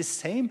 It is the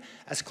same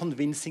as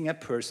convincing a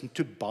person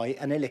to buy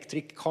an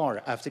electric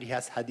car after he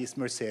has had his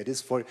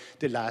Mercedes for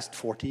the last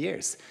 40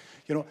 years.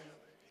 You know,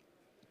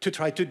 to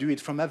try to do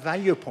it from a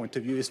value point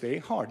of view is very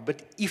hard.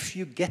 But if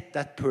you get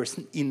that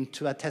person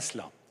into a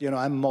Tesla, you know,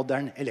 a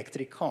modern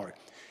electric car,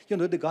 you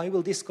know, the guy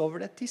will discover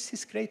that this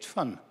is great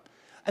fun.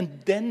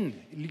 And then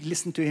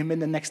listen to him in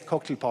the next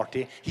cocktail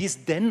party. He's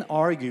then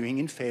arguing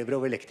in favor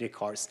of electric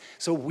cars.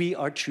 So we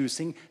are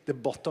choosing the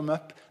bottom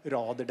up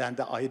rather than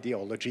the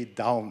ideology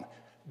down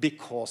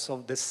because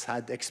of the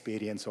sad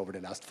experience over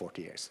the last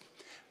 40 years.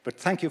 But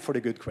thank you for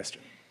the good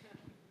question.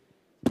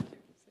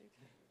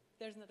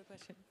 There's another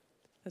question.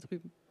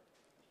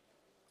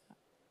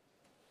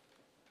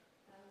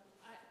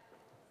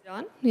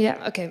 John?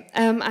 Yeah, okay.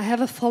 I have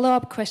a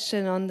follow-up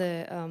question on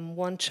the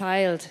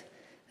one-child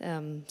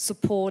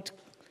support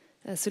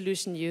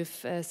solution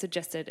you've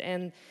suggested.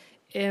 And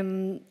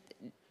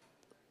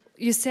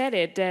you said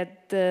it,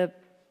 that the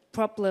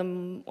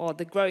problem or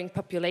the growing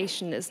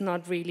population is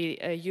not really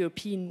a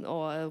European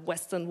or a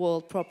Western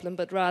world problem,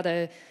 but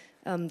rather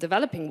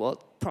developing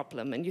world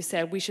problem. And you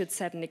said we should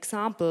set an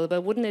example,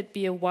 but wouldn't it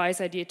be a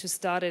wise idea to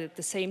start it at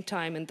the same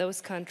time in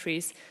those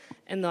countries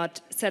and not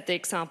set the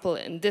example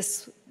in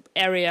this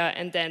area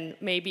and then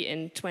maybe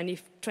in 20,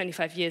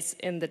 25 years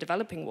in the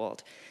developing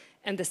world?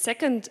 And the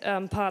second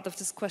part of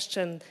this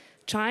question,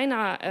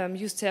 China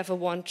used to have a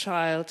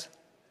one-child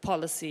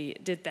policy.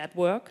 Did that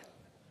work?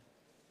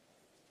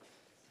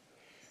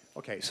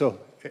 Okay, so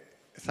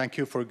thank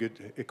you for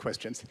good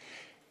questions.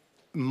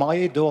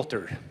 My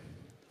daughter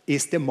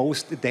is the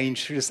most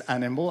dangerous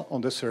animal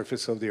on the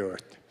surface of the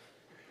earth.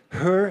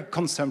 Her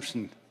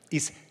consumption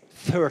is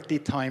 30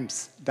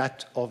 times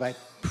that of a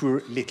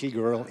poor little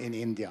girl in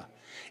India.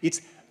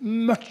 It's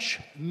much,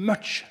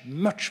 much,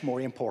 much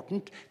more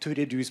important to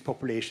reduce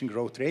population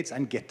growth rates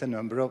and get the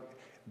number of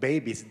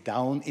babies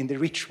down in the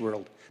rich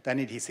world than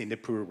it is in the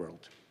poor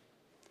world.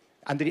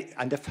 And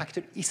the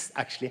factor is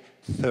actually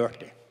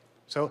 30.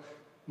 So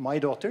my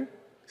daughter,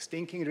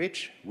 stinking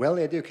rich,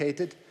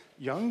 well-educated,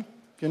 young,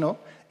 you know,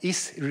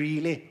 is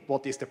really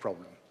what is the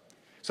problem.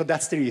 So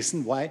that's the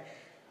reason why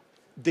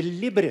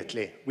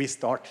deliberately we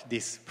start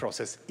this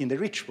process in the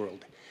rich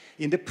world.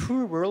 In the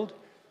poor world,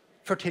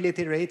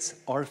 fertility rates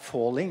are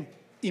falling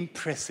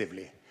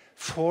impressively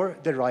for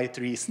the right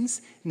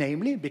reasons,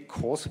 namely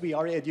because we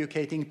are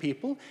educating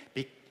people,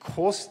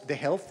 because the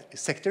health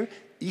sector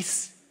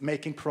is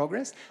making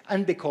progress,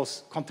 and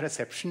because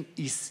contraception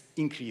is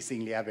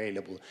increasingly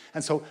available.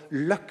 And so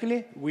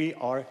luckily we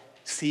are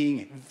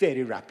seeing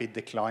very rapid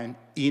decline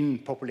in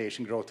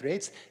population growth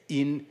rates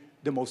in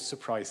the most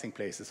surprising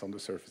places on the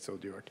surface of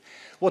the earth.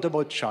 What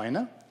about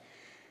China?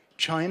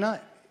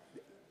 China,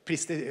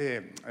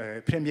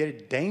 Premier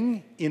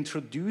Deng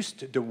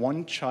introduced the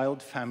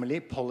one-child family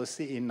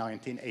policy in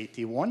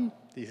 1981.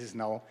 This is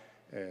now,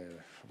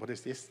 what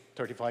is this,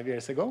 35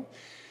 years ago.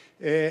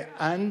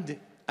 And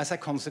as a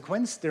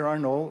consequence, there are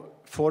now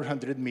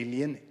 400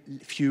 million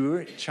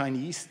fewer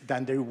Chinese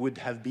than there would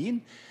have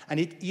been. And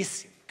it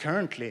is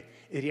currently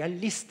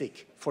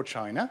realistic for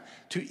China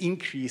to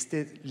increase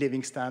the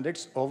living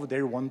standards of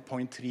their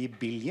 1.3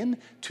 billion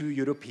to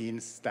European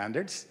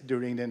standards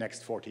during the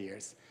next 40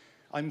 years.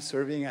 I'm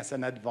serving as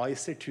an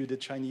advisor to the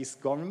Chinese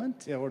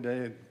government, or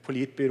the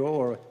Politburo,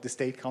 or the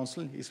State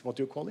Council is what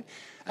you call it.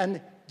 And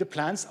the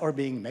plans are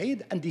being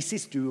made, and this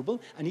is doable,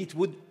 and it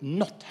would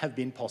not have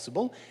been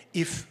possible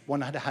if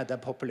one had had a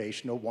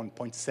population of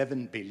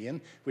 1.7 billion,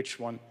 which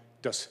one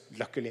does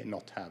luckily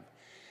not have.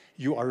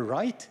 You are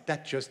right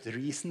that just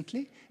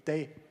recently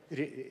they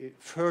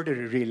further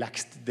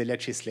relaxed the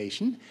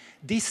legislation.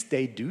 This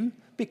they do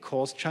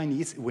because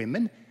Chinese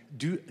women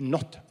do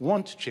not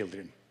want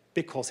children,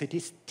 because it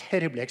is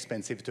terribly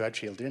expensive to have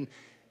children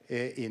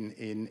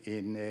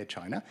in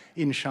China.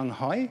 In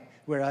Shanghai,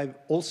 where I've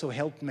also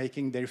helped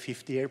making their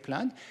 50-year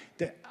plan,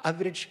 the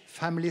average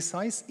family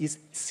size is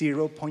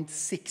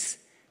 0.6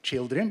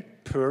 children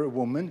per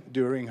woman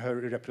during her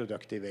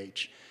reproductive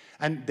age.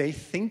 And they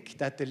think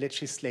that the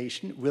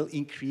legislation will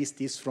increase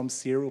this from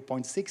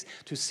 0.6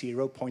 to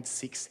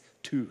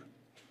 0.62.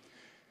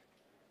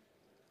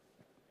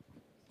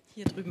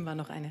 Hier drüben war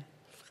noch eine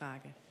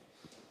Frage.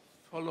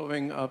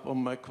 Following up on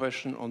my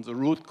question on the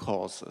root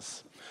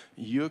causes,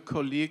 your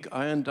colleague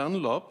Ian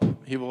Dunlop,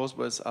 he was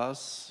with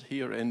us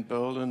here in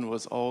Berlin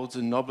with all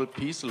the Nobel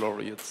Peace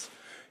Laureates.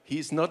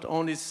 He's not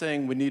only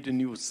saying we need a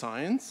new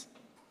science,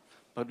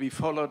 but we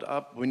followed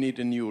up, we need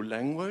a new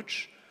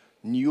language,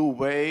 new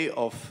way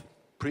of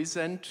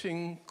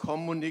presenting,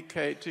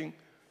 communicating,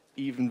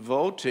 even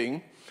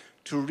voting,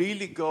 to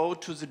really go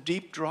to the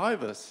deep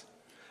drivers.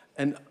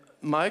 And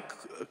my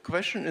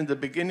question in the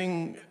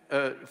beginning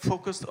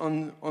focused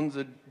on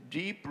the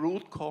deep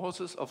root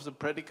causes of the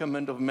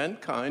predicament of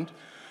mankind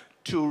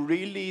to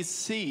really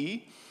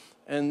see,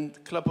 and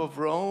Club of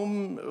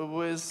Rome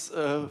with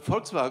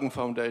Volkswagen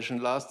Foundation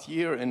last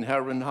year in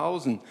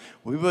Herrenhausen,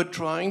 we were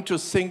trying to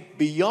think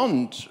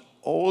beyond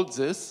all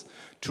this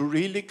to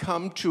really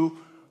come to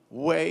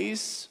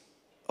ways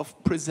of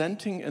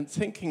presenting and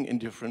thinking in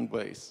different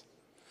ways.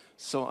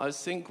 So I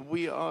think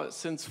we are,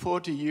 since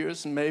 40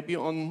 years, maybe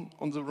on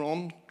the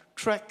wrong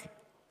track.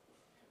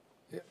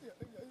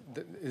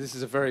 This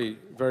is a very,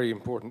 very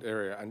important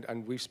area,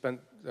 and we've spent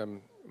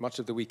much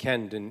of the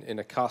weekend in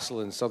a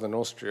castle in southern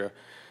Austria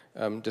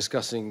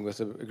discussing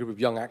with a group of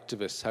young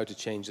activists how to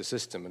change the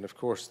system. And of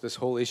course, this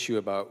whole issue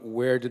about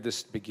where did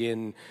this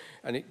begin,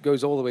 and it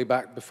goes all the way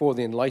back before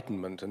the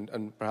Enlightenment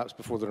and perhaps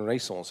before the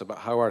Renaissance, about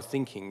how our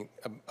thinking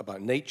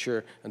about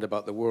nature and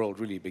about the world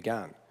really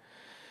began.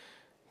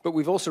 But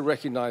we've also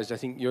recognized, I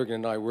think Jorgen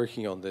and I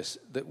working on this,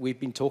 that we've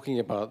been talking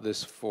about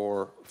this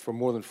for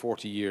more than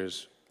 40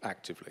 years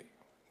actively.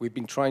 We've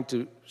been trying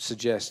to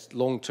suggest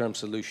long-term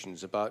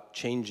solutions about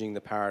changing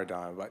the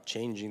paradigm, about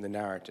changing the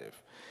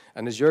narrative.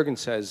 And as Jorgen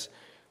says,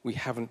 we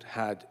haven't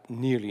had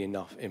nearly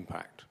enough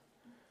impact.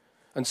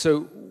 And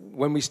so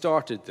when we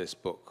started this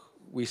book,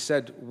 we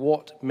said,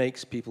 what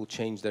makes people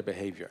change their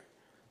behavior?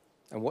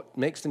 And what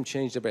makes them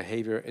change their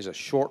behavior is a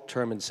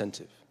short-term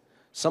incentive,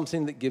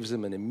 something that gives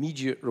them an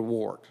immediate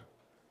reward.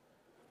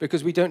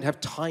 Because we don't have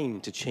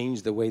time to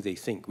change the way they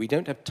think. We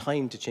don't have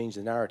time to change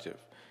the narrative.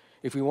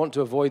 If we want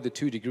to avoid the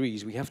 2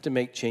 degrees, we have to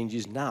make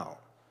changes now.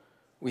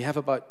 We have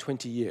about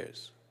 20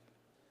 years.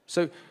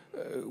 So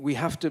we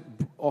have to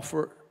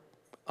offer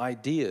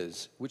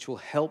ideas which will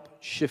help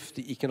shift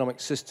the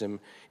economic system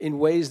in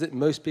ways that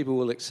most people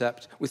will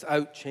accept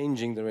without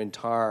changing their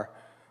entire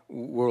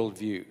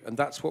worldview. And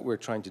that's what we're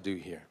trying to do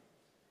here.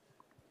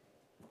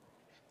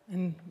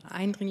 Ein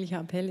eindringlicher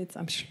Appell jetzt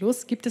am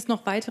Schluss. Gibt es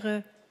noch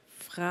weitere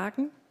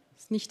Fragen?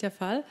 Das ist nicht der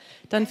Fall.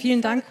 Dann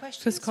vielen Dank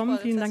fürs Kommen,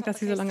 vielen Dank, dass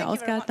Sie so lange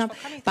ausgehalten haben.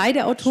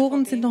 Beide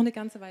Autoren sind noch eine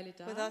ganze Weile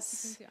da.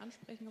 Sie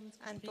ansprechen, um ins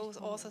Gespräch and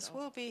both authors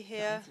will be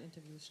here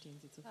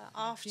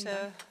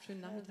after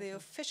the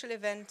official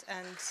event,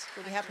 and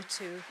we'll be happy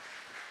to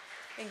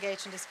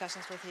engage in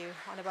discussions with you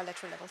on a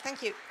bilateral level.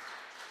 Thank you.